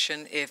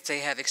selection. If they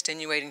have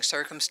extenuating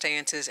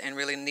circumstances and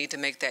really need to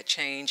make that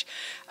change,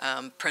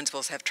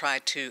 principals have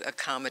tried to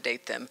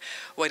accommodate them.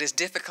 What is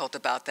difficult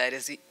about that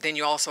is then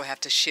you also have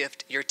to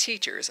shift your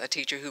teachers. A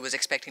teacher who was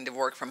expecting to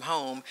work from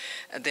home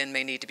then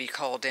may need to be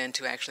called in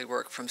to actually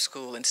work from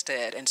school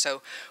instead. And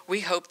so we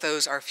hope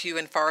those are few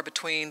and far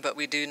between, but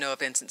we do know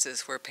of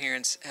instances where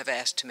parents have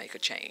asked to make a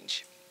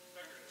change.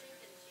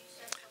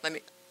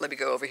 Let me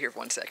go over here for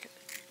 1 second.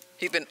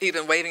 He's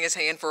been waving his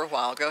hand for a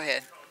while. Go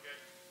ahead.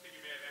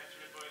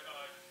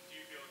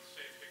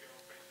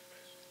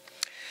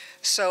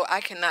 So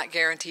I cannot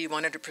guarantee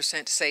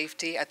 100%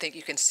 safety. I think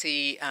you can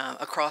see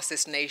across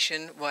this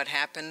nation what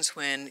happens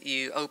when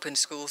you open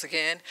schools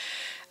again.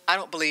 I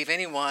don't believe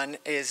anyone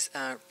is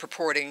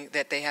purporting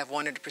that they have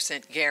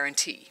 100%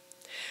 guarantee.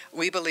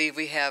 We believe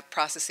we have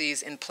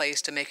processes in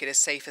place to make it as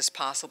safe as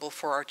possible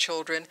for our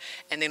children,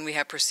 and then we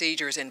have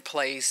procedures in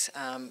place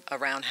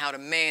around how to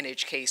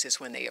manage cases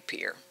when they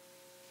appear.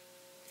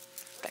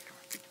 Dr.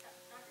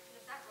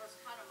 That was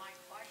kind of my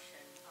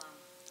question.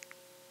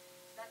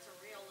 That's a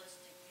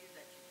realistic view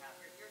that you have.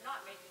 You're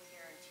not making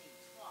guarantees.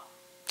 Why?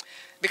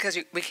 Because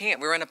we can't.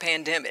 We're in a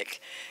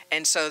pandemic.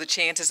 And so the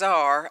chances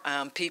are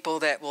people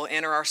that will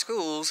enter our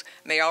schools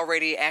may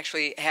already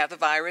actually have the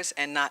virus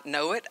and not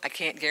know it. I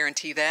can't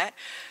guarantee that.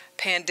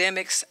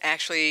 Pandemics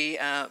actually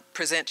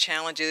present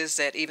challenges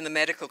that even the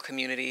medical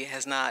community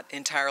has not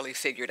entirely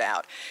figured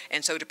out.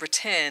 And so to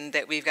pretend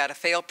that we've got a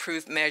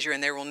fail-proof measure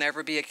and there will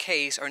never be a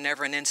case or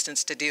never an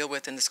instance to deal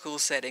with in the school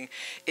setting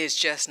is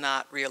just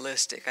not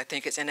realistic. I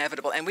think it's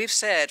inevitable. And we've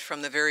said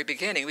from the very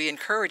beginning, we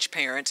encourage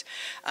parents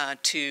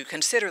to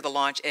consider the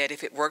Launch Ed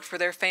if it worked for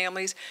their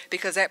families,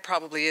 because that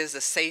probably is the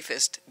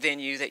safest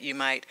venue that you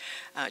might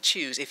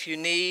choose. If you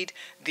need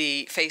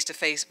the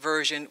face-to-face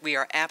version, we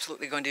are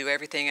absolutely going to do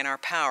everything in our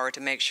power to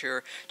make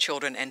sure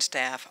children and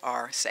staff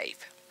are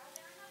safe. Are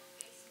there enough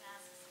face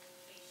masks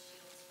and face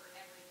shields for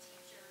every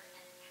teacher,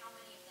 and how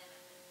many of them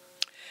have been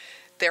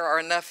purchased?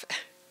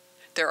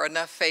 There are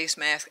enough face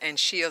masks and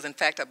shields. In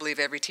fact, I believe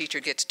every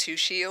teacher gets 2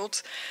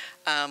 shields,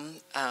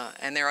 and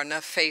there are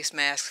enough face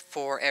masks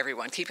for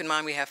everyone. Keep in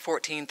mind we have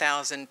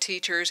 14,000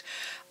 teachers.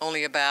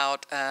 Only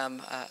about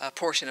a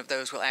portion of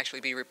those will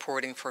actually be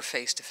reporting for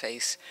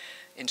face-to-face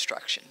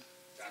instruction.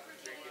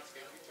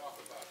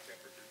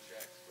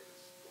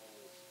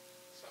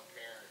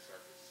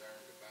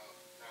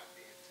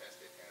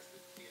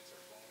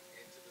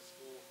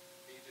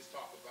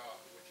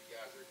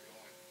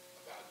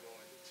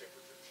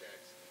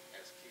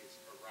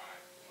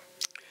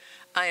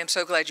 I am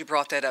so glad you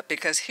brought that up,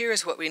 because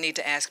here's what we need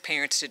to ask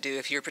parents to do.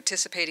 If you're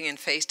participating in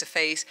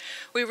face-to-face,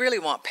 we really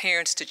want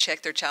parents to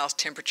check their child's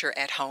temperature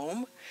at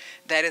home.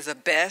 That is the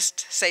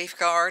best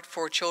safeguard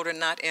for children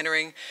not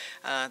entering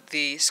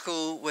the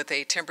school with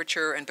a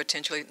temperature and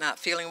potentially not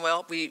feeling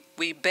well. We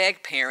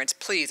beg parents,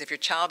 please, if your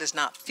child is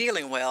not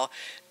feeling well,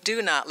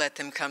 do not let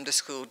them come to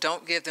school.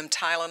 Don't give them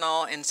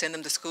Tylenol and send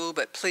them to school,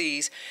 but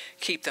please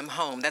keep them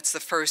home. That's the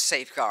first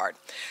safeguard.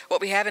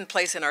 What we have in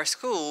place in our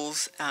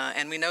schools,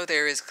 and we know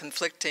there is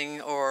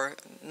conflicting, or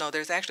no,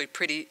 there's actually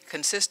pretty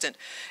consistent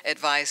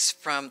advice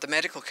from the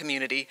medical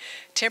community.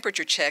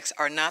 Temperature checks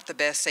are not the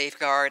best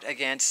safeguard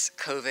against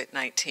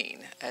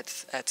COVID-19.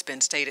 That's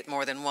been stated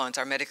more than once.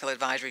 Our medical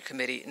advisory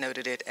committee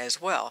noted it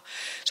as well.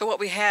 So what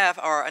we have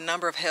are a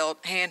number of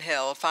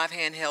handheld, 5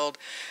 handheld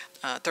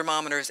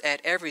thermometers at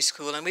every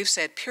school, and we've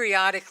said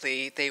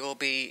periodically they will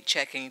be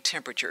checking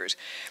temperatures.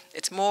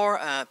 It's more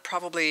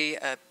probably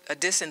a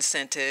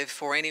disincentive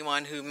for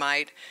anyone who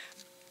might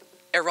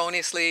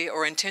erroneously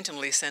or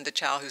intentionally send a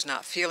child who's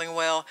not feeling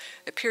well.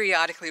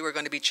 Periodically we're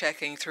going to be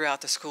checking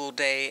throughout the school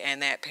day,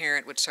 and that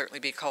parent would certainly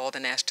be called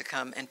and asked to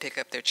come and pick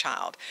up their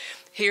child.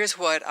 Here's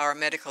what our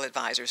medical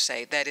advisors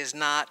say. That is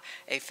not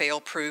a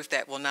fail-proof.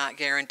 That will not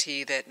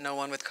guarantee that no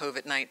one with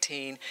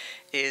COVID-19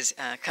 is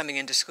coming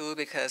into school,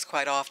 because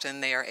quite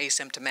often they are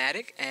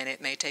asymptomatic and it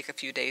may take a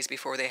few days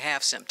before they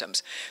have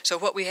symptoms. So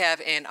what we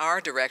have in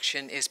our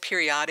direction is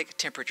periodic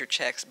temperature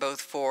checks, both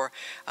for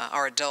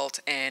our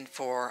adults and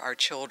for our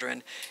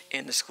children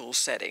in the school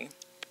setting.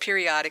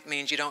 Periodic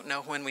means you don't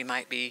know when we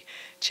might be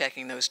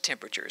checking those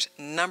temperatures.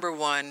 Number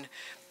one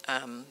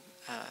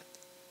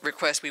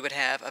request we would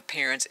have of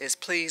parents is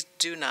please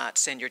do not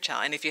send your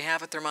child. And if you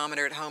have a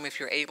thermometer at home, if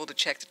you're able to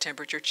check the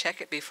temperature, check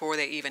it before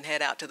they even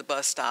head out to the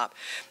bus stop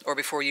or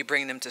before you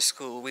bring them to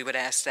school. We would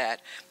ask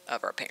that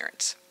of our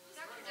parents.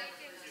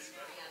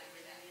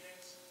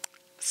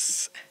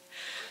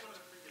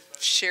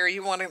 Sherry,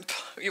 you want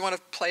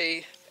to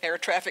play air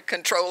traffic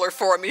controller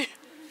for me?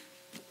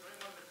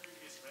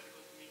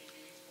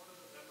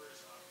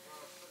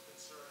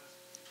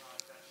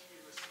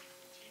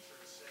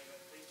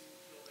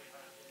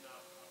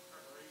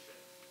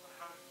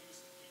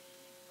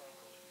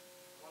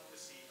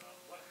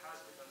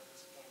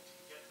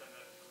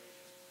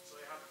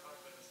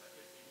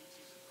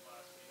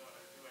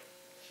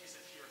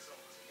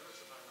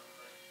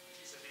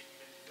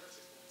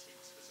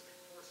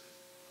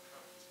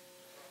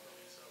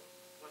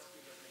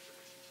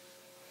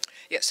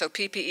 Yeah, so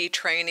PPE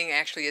training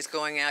actually is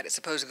going out. It's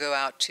supposed to go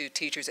out to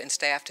teachers and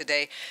staff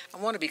today. I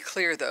want to be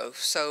clear, though.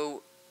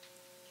 So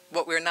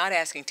what we're not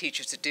asking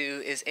teachers to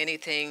do is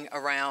anything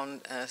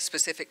around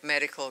specific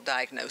medical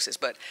diagnosis,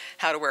 but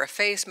how to wear a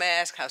face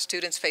mask, how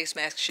students' face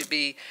masks should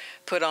be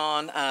put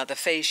on, the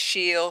face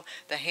shield,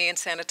 the hand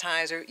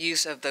sanitizer,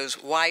 use of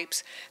those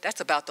wipes.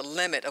 That's about the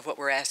limit of what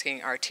we're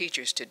asking our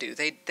teachers to do.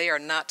 They are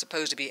not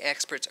supposed to be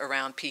experts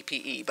around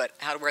PPE, but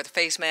how to wear the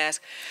face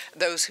mask.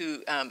 Those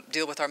who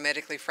deal with our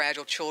medically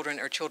fragile children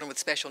or children with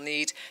special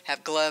needs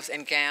have gloves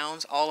and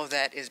gowns. All of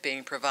that is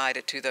being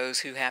provided to those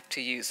who have to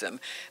use them.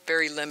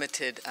 Very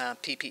limited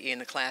PPE in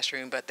the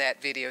classroom, but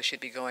that video should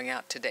be going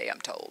out today,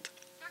 I'm told.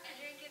 Dr.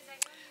 Jenkins,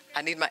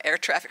 I need my air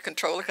traffic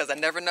controller because I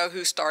never know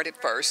who started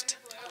first.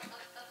 A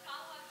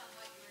follow-up on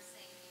what you were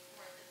saying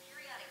before, the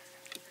periodic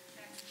temperature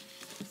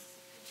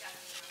checks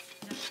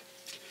conducted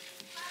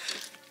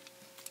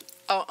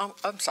Oh,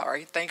 I'm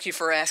sorry. Thank you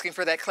for asking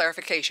for that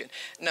clarification.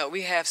 No,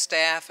 we have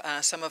staff,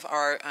 some of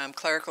our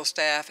clerical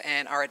staff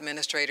and our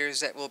administrators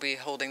that will be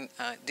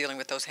dealing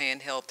with those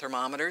handheld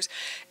thermometers.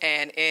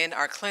 And in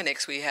our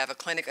clinics, we have a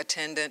clinic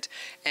attendant,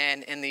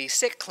 and in the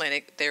sick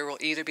clinic, there will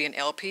either be an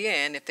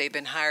LPN, if they've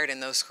been hired in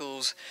those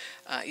schools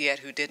yet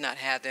who did not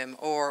have them,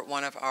 or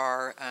one of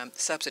our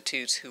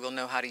substitutes who will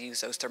know how to use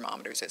those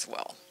thermometers as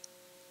well.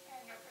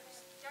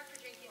 Dr.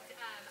 Jenkins,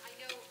 I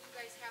know you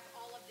guys have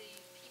all of the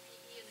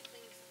PPE and the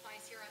cleaning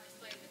supplies here on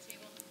display on the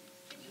table.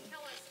 Can you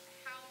tell us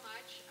how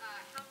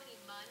many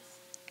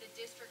months the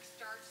district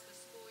starts the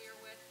school year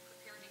with,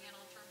 preparing in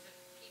terms of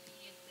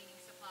PPE and cleaning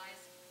supplies?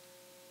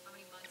 How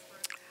many months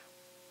worth?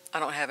 I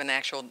don't have an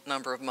actual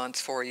number of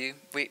months for you.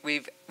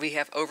 We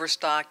have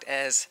overstocked,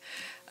 as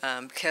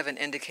Kevin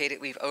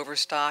indicated, we've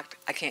overstocked.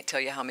 I can't tell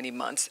you how many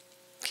months.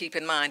 Keep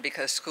in mind,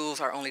 because schools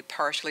are only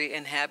partially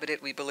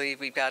inhabited, we believe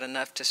we've got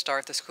enough to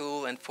start the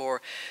school and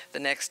for the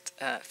next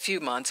few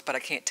months, but I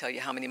can't tell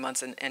you how many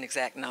months an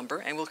exact number,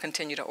 and we'll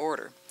continue to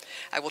order.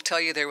 I will tell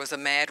you there was a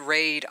mad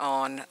raid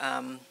on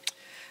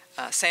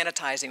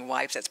sanitizing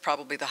wipes. That's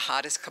probably the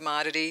hottest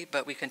commodity,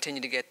 but we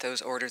continue to get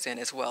those orders in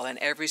as well. And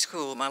every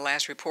school, my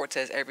last report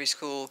says every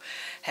school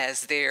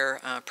has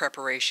their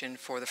preparation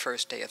for the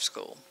first day of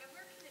school. And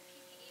where can the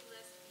PPE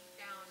list be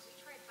found? We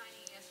tried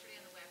finding it yesterday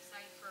on the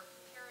website for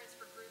parents,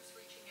 for groups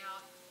reaching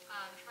out,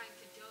 trying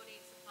to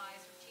donate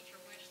supplies from teacher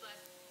wish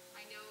list.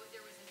 I know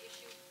there was an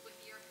issue with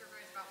the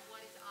aircareers about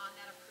what is on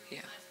that approved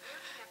list. Where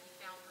can that be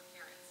found for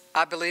parents?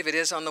 I believe it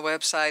is on the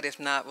website. If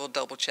not, we'll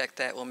double check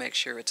that. We'll make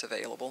sure it's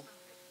available.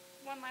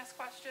 One last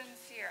question,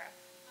 Sierra.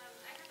 I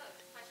have a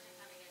question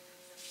coming in from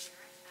some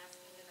parents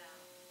asking about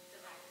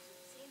thermometers.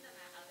 We've seen them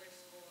at other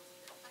schools,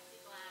 either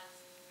plexiglass,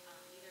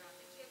 either on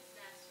the kids'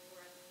 desk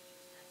or on the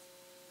teacher's desk.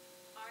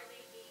 Are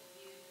they being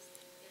used?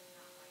 If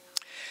not, why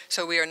not?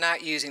 So we are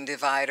not using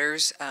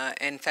dividers.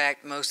 In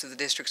fact, most of the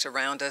districts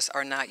around us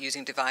are not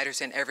using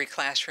dividers in every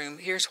classroom.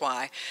 Here's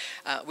why.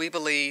 We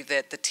believe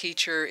that the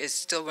teacher is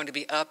still going to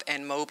be up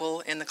and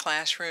mobile in the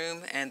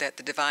classroom, and that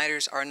the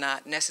dividers are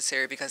not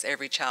necessary because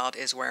every child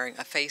is wearing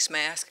a face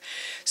mask.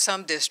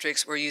 Some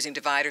districts were using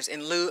dividers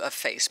in lieu of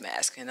face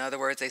masks. In other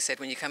words, they said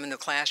when you come in the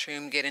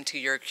classroom, get into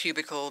your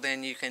cubicle,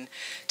 then you can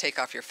take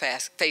off your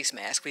face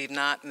mask. We've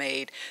not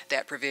made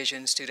that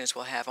provision. Students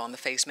will have on the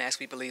face mask.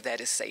 We believe that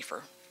is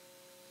safer.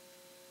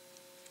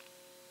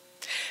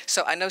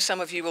 So I know some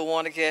of you will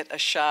want to get a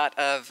shot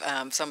of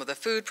some of the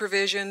food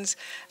provisions.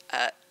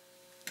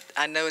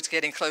 I know it's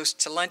getting close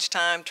to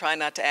lunchtime. Try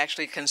not to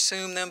actually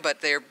consume them,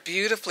 but they're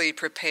beautifully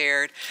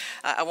prepared.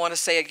 I want to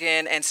say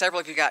again, and several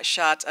of you got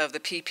shots of the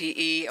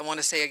PPE. I want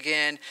to say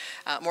again,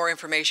 more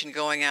information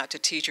going out to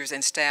teachers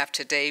and staff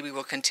today. We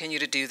will continue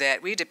to do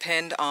that. We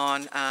depend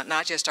on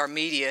not just our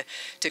media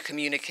to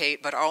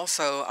communicate, but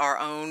also our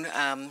own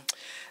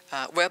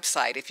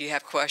website. If you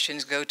have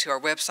questions, go to our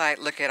website,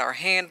 look at our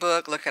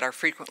handbook, look at our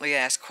frequently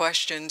asked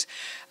questions.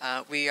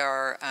 We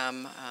are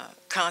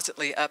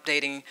constantly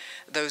updating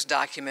those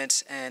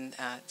documents, and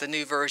the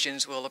new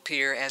versions will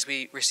appear as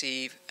we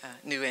receive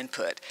new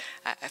input.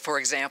 For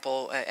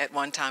example, at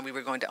one time we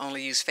were going to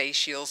only use face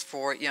shields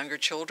for younger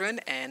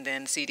children, and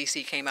then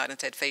CDC came out and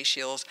said face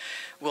shields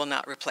will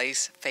not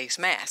replace face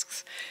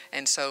masks.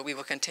 And so we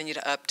will continue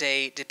to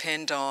update,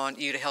 depend on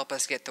you to help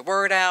us get the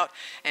word out,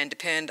 and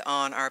depend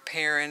on our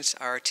parents,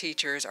 our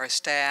teachers, our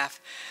staff,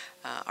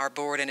 our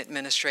board and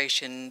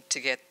administration to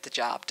get the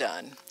job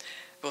done.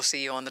 We'll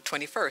see you on the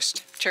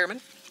 21st. Chairman?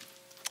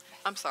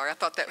 I'm sorry, I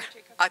thought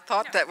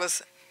that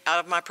was out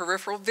of my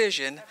peripheral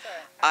vision.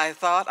 I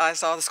thought I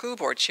saw the school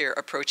board chair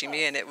approaching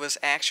me, and it was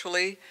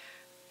actually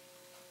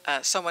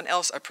someone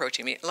else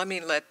approaching me. Let me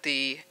let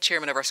the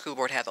chairman of our school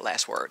board have the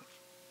last word.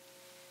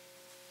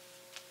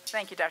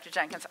 Thank you, Dr.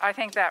 Jenkins. I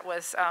think that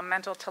was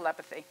mental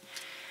telepathy.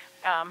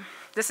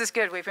 This is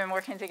good. We've been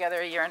working together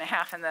a year and a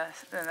half, and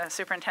the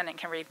superintendent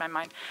can read my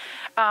mind.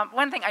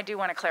 One thing I do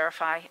want to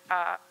clarify,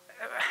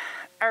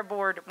 our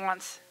board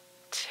wants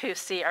to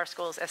see our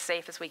schools as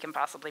safe as we can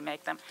possibly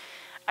make them.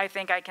 I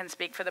think I can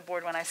speak for the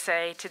board when I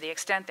say, to the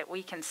extent that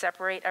we can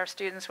separate our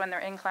students when they're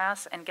in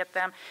class and get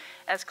them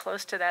as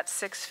close to that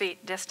 6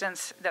 feet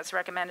distance that's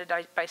recommended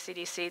by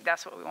CDC,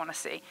 that's what we want to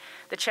see.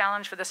 The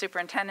challenge for the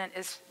superintendent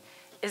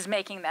is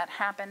making that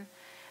happen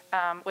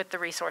with the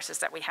resources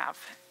that we have.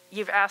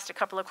 You've asked a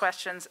couple of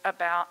questions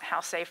about how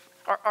safe,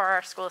 are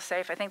our schools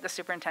safe? I think the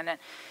superintendent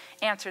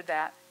answered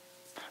that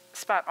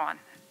spot on.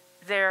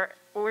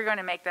 We're going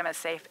to make them as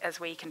safe as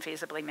we can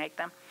feasibly make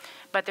them,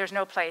 but there's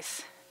no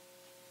place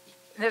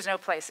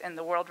in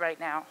the world right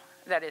now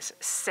that is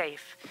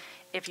safe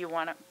if you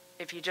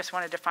just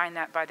want to define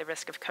that by the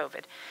risk of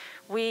COVID.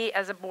 We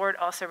as a board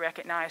also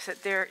recognize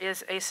that there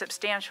is a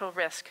substantial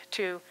risk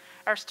to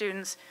our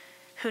students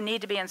who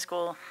need to be in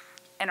school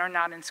and are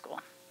not in school.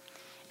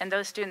 And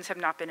those students have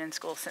not been in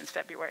school since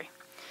February.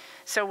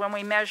 So when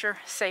we measure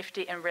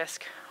safety and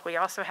risk, we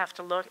also have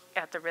to look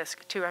at the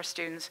risk to our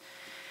students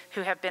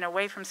who have been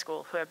away from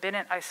school, who have been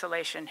in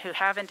isolation, who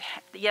haven't,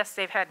 yes,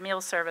 they've had meal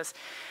service,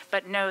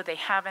 but no, they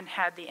haven't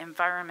had the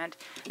environment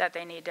that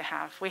they need to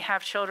have. We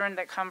have children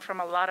that come from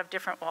a lot of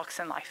different walks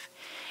in life.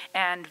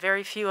 And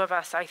very few of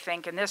us, I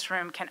think, in this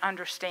room can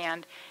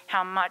understand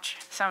how much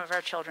some of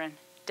our children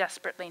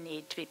desperately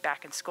need to be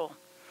back in school.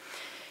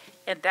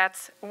 And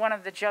that's one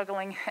of the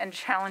juggling and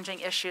challenging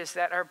issues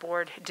that our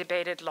board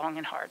debated long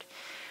and hard,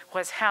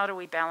 was how do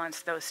we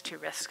balance those two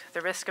risks,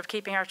 the risk of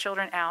keeping our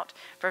children out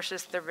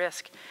versus the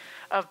risk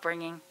of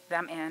bringing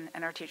them in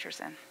and our teachers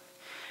in.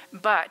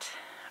 But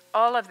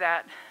all of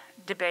that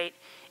debate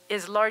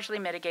is largely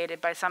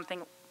mitigated by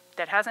something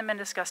that hasn't been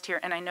discussed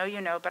here, and I know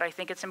you know, but I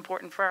think it's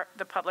important for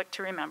the public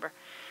to remember.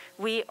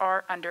 We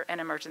are under an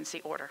emergency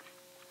order.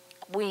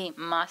 We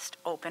must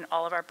open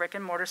all of our brick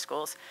and mortar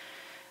schools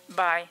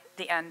by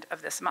the end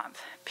of this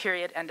month,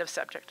 period, end of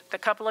subject. The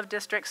couple of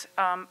districts,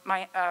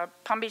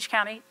 Palm Beach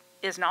County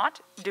is not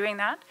doing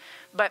that,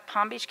 but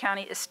Palm Beach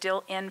County is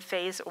still in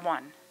phase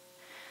 1.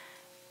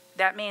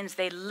 That means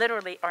they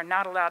literally are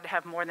not allowed to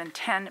have more than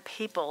 10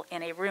 people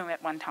in a room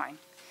at one time.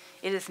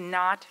 It is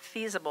not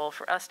feasible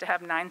for us to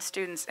have 9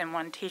 students and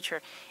 1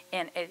 teacher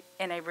in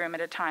a room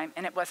at a time,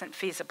 and it wasn't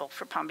feasible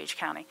for Palm Beach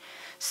County.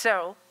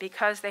 So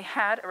because they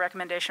had a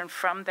recommendation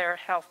from their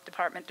health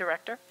department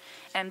director,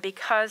 and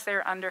because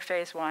they're under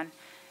phase 1,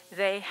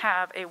 they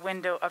have a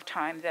window of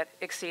time that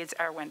exceeds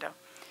our window.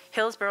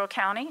 Hillsborough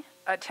County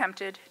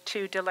attempted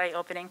to delay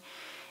opening,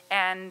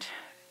 and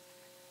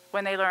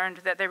when they learned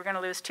that they were going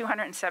to lose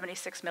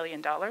 $276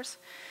 million,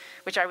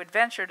 which I would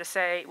venture to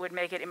say would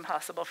make it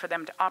impossible for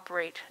them to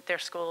operate their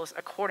schools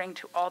according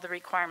to all the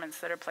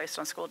requirements that are placed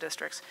on school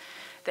districts,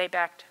 they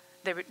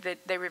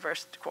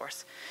reversed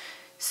course.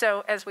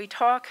 So as we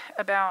talk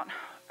about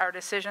our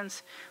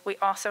decisions, we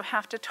also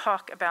have to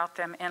talk about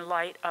them in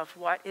light of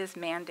what is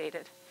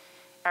mandated.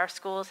 Our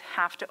schools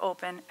have to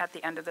open at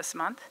the end of this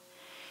month.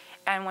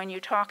 And when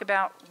you talk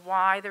about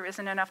why there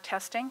isn't enough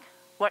testing,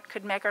 what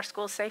could make our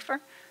schools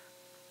safer?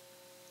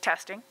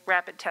 testing,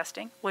 rapid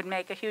testing, would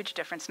make a huge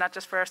difference, not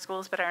just for our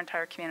schools, but our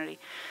entire community.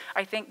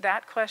 I think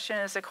that question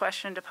is a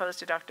question to pose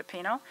to Dr.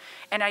 Pino,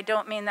 and I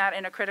don't mean that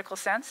in a critical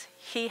sense.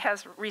 He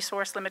has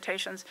resource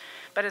limitations,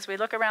 but as we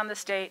look around the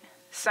state,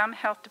 some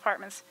health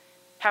departments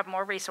have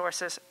more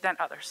resources than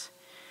others.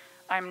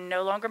 I'm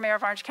no longer mayor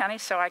of Orange County,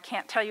 so I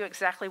can't tell you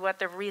exactly what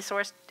the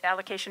resource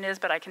allocation is,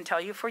 but I can tell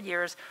you for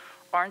years,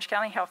 Orange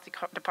County Health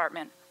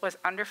Department was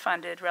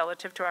underfunded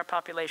relative to our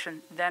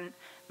population than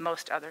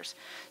most others.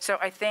 So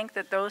I think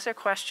that those are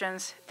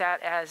questions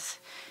that, as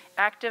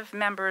active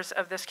members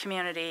of this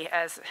community,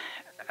 as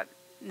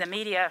the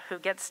media who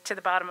gets to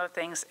the bottom of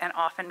things and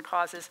often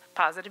causes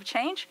positive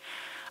change,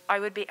 I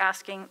would be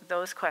asking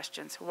those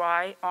questions.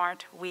 Why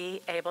aren't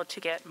we able to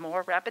get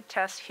more rapid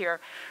tests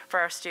here for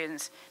our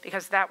students?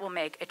 Because that will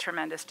make a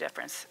tremendous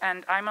difference.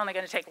 And I'm only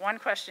going to take one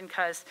question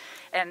because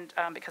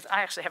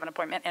I actually have an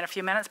appointment in a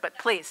few minutes, but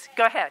please,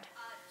 go ahead.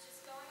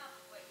 Just going off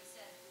of what you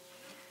said,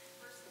 would you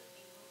personally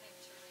be moving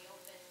to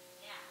reopen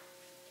now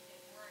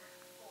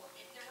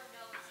if there were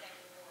no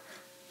executive order?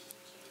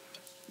 Would you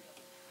push to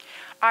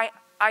reopen?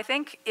 I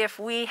think if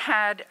we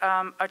had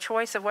a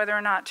choice of whether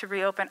or not to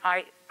reopen,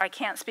 I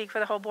can't speak for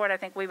the whole board. I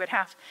think we would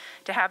have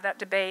to have that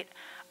debate.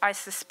 I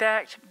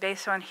suspect,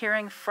 based on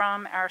hearing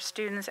from our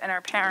students and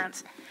our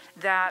parents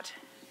that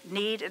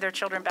need their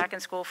children back in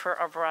school for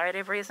a variety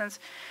of reasons,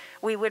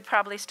 we would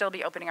probably still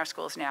be opening our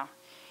schools now.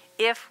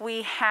 If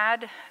we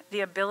had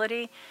the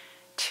ability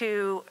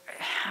to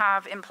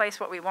have in place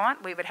what we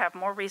want, we would have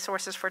more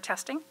resources for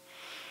testing.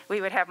 We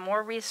would have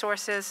more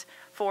resources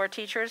for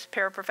teachers,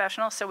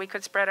 paraprofessionals, so we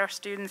could spread our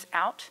students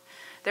out.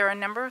 There are a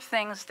number of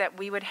things that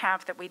we would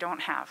have that we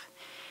don't have.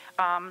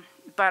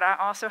 But I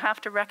also have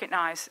to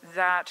recognize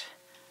that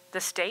the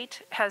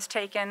state is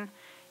taking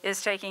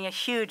a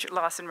huge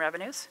loss in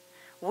revenues.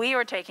 We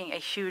are taking a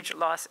huge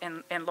loss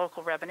in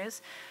local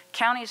revenues.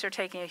 Counties are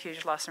taking a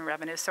huge loss in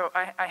revenues. So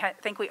I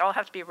think we all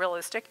have to be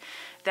realistic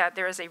that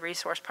there is a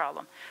resource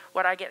problem.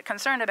 What I get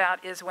concerned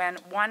about is when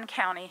one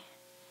county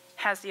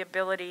has the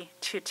ability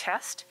to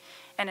test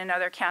and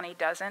another county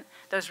doesn't.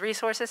 Those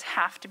resources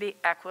have to be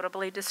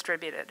equitably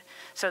distributed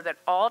so that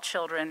all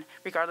children,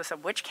 regardless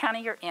of which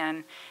county you're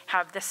in,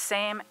 have the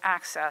same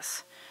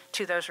access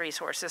to those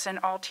resources, and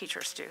all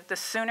teachers do. The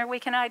sooner we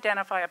can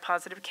identify a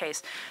positive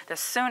case, the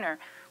sooner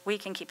we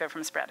can keep it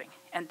from spreading,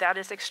 and that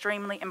is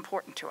extremely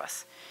important to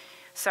us.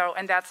 So,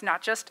 and that's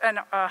not just an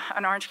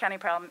Orange County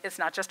problem, it's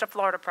not just a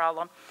Florida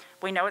problem.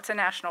 We know it's a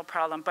national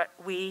problem, but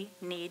we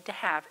need to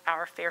have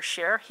our fair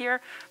share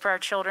here for our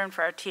children,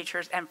 for our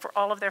teachers, and for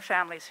all of their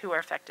families who are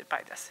affected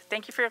by this.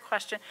 Thank you for your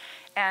question,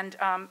 and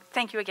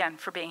thank you again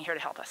for being here to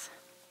help us.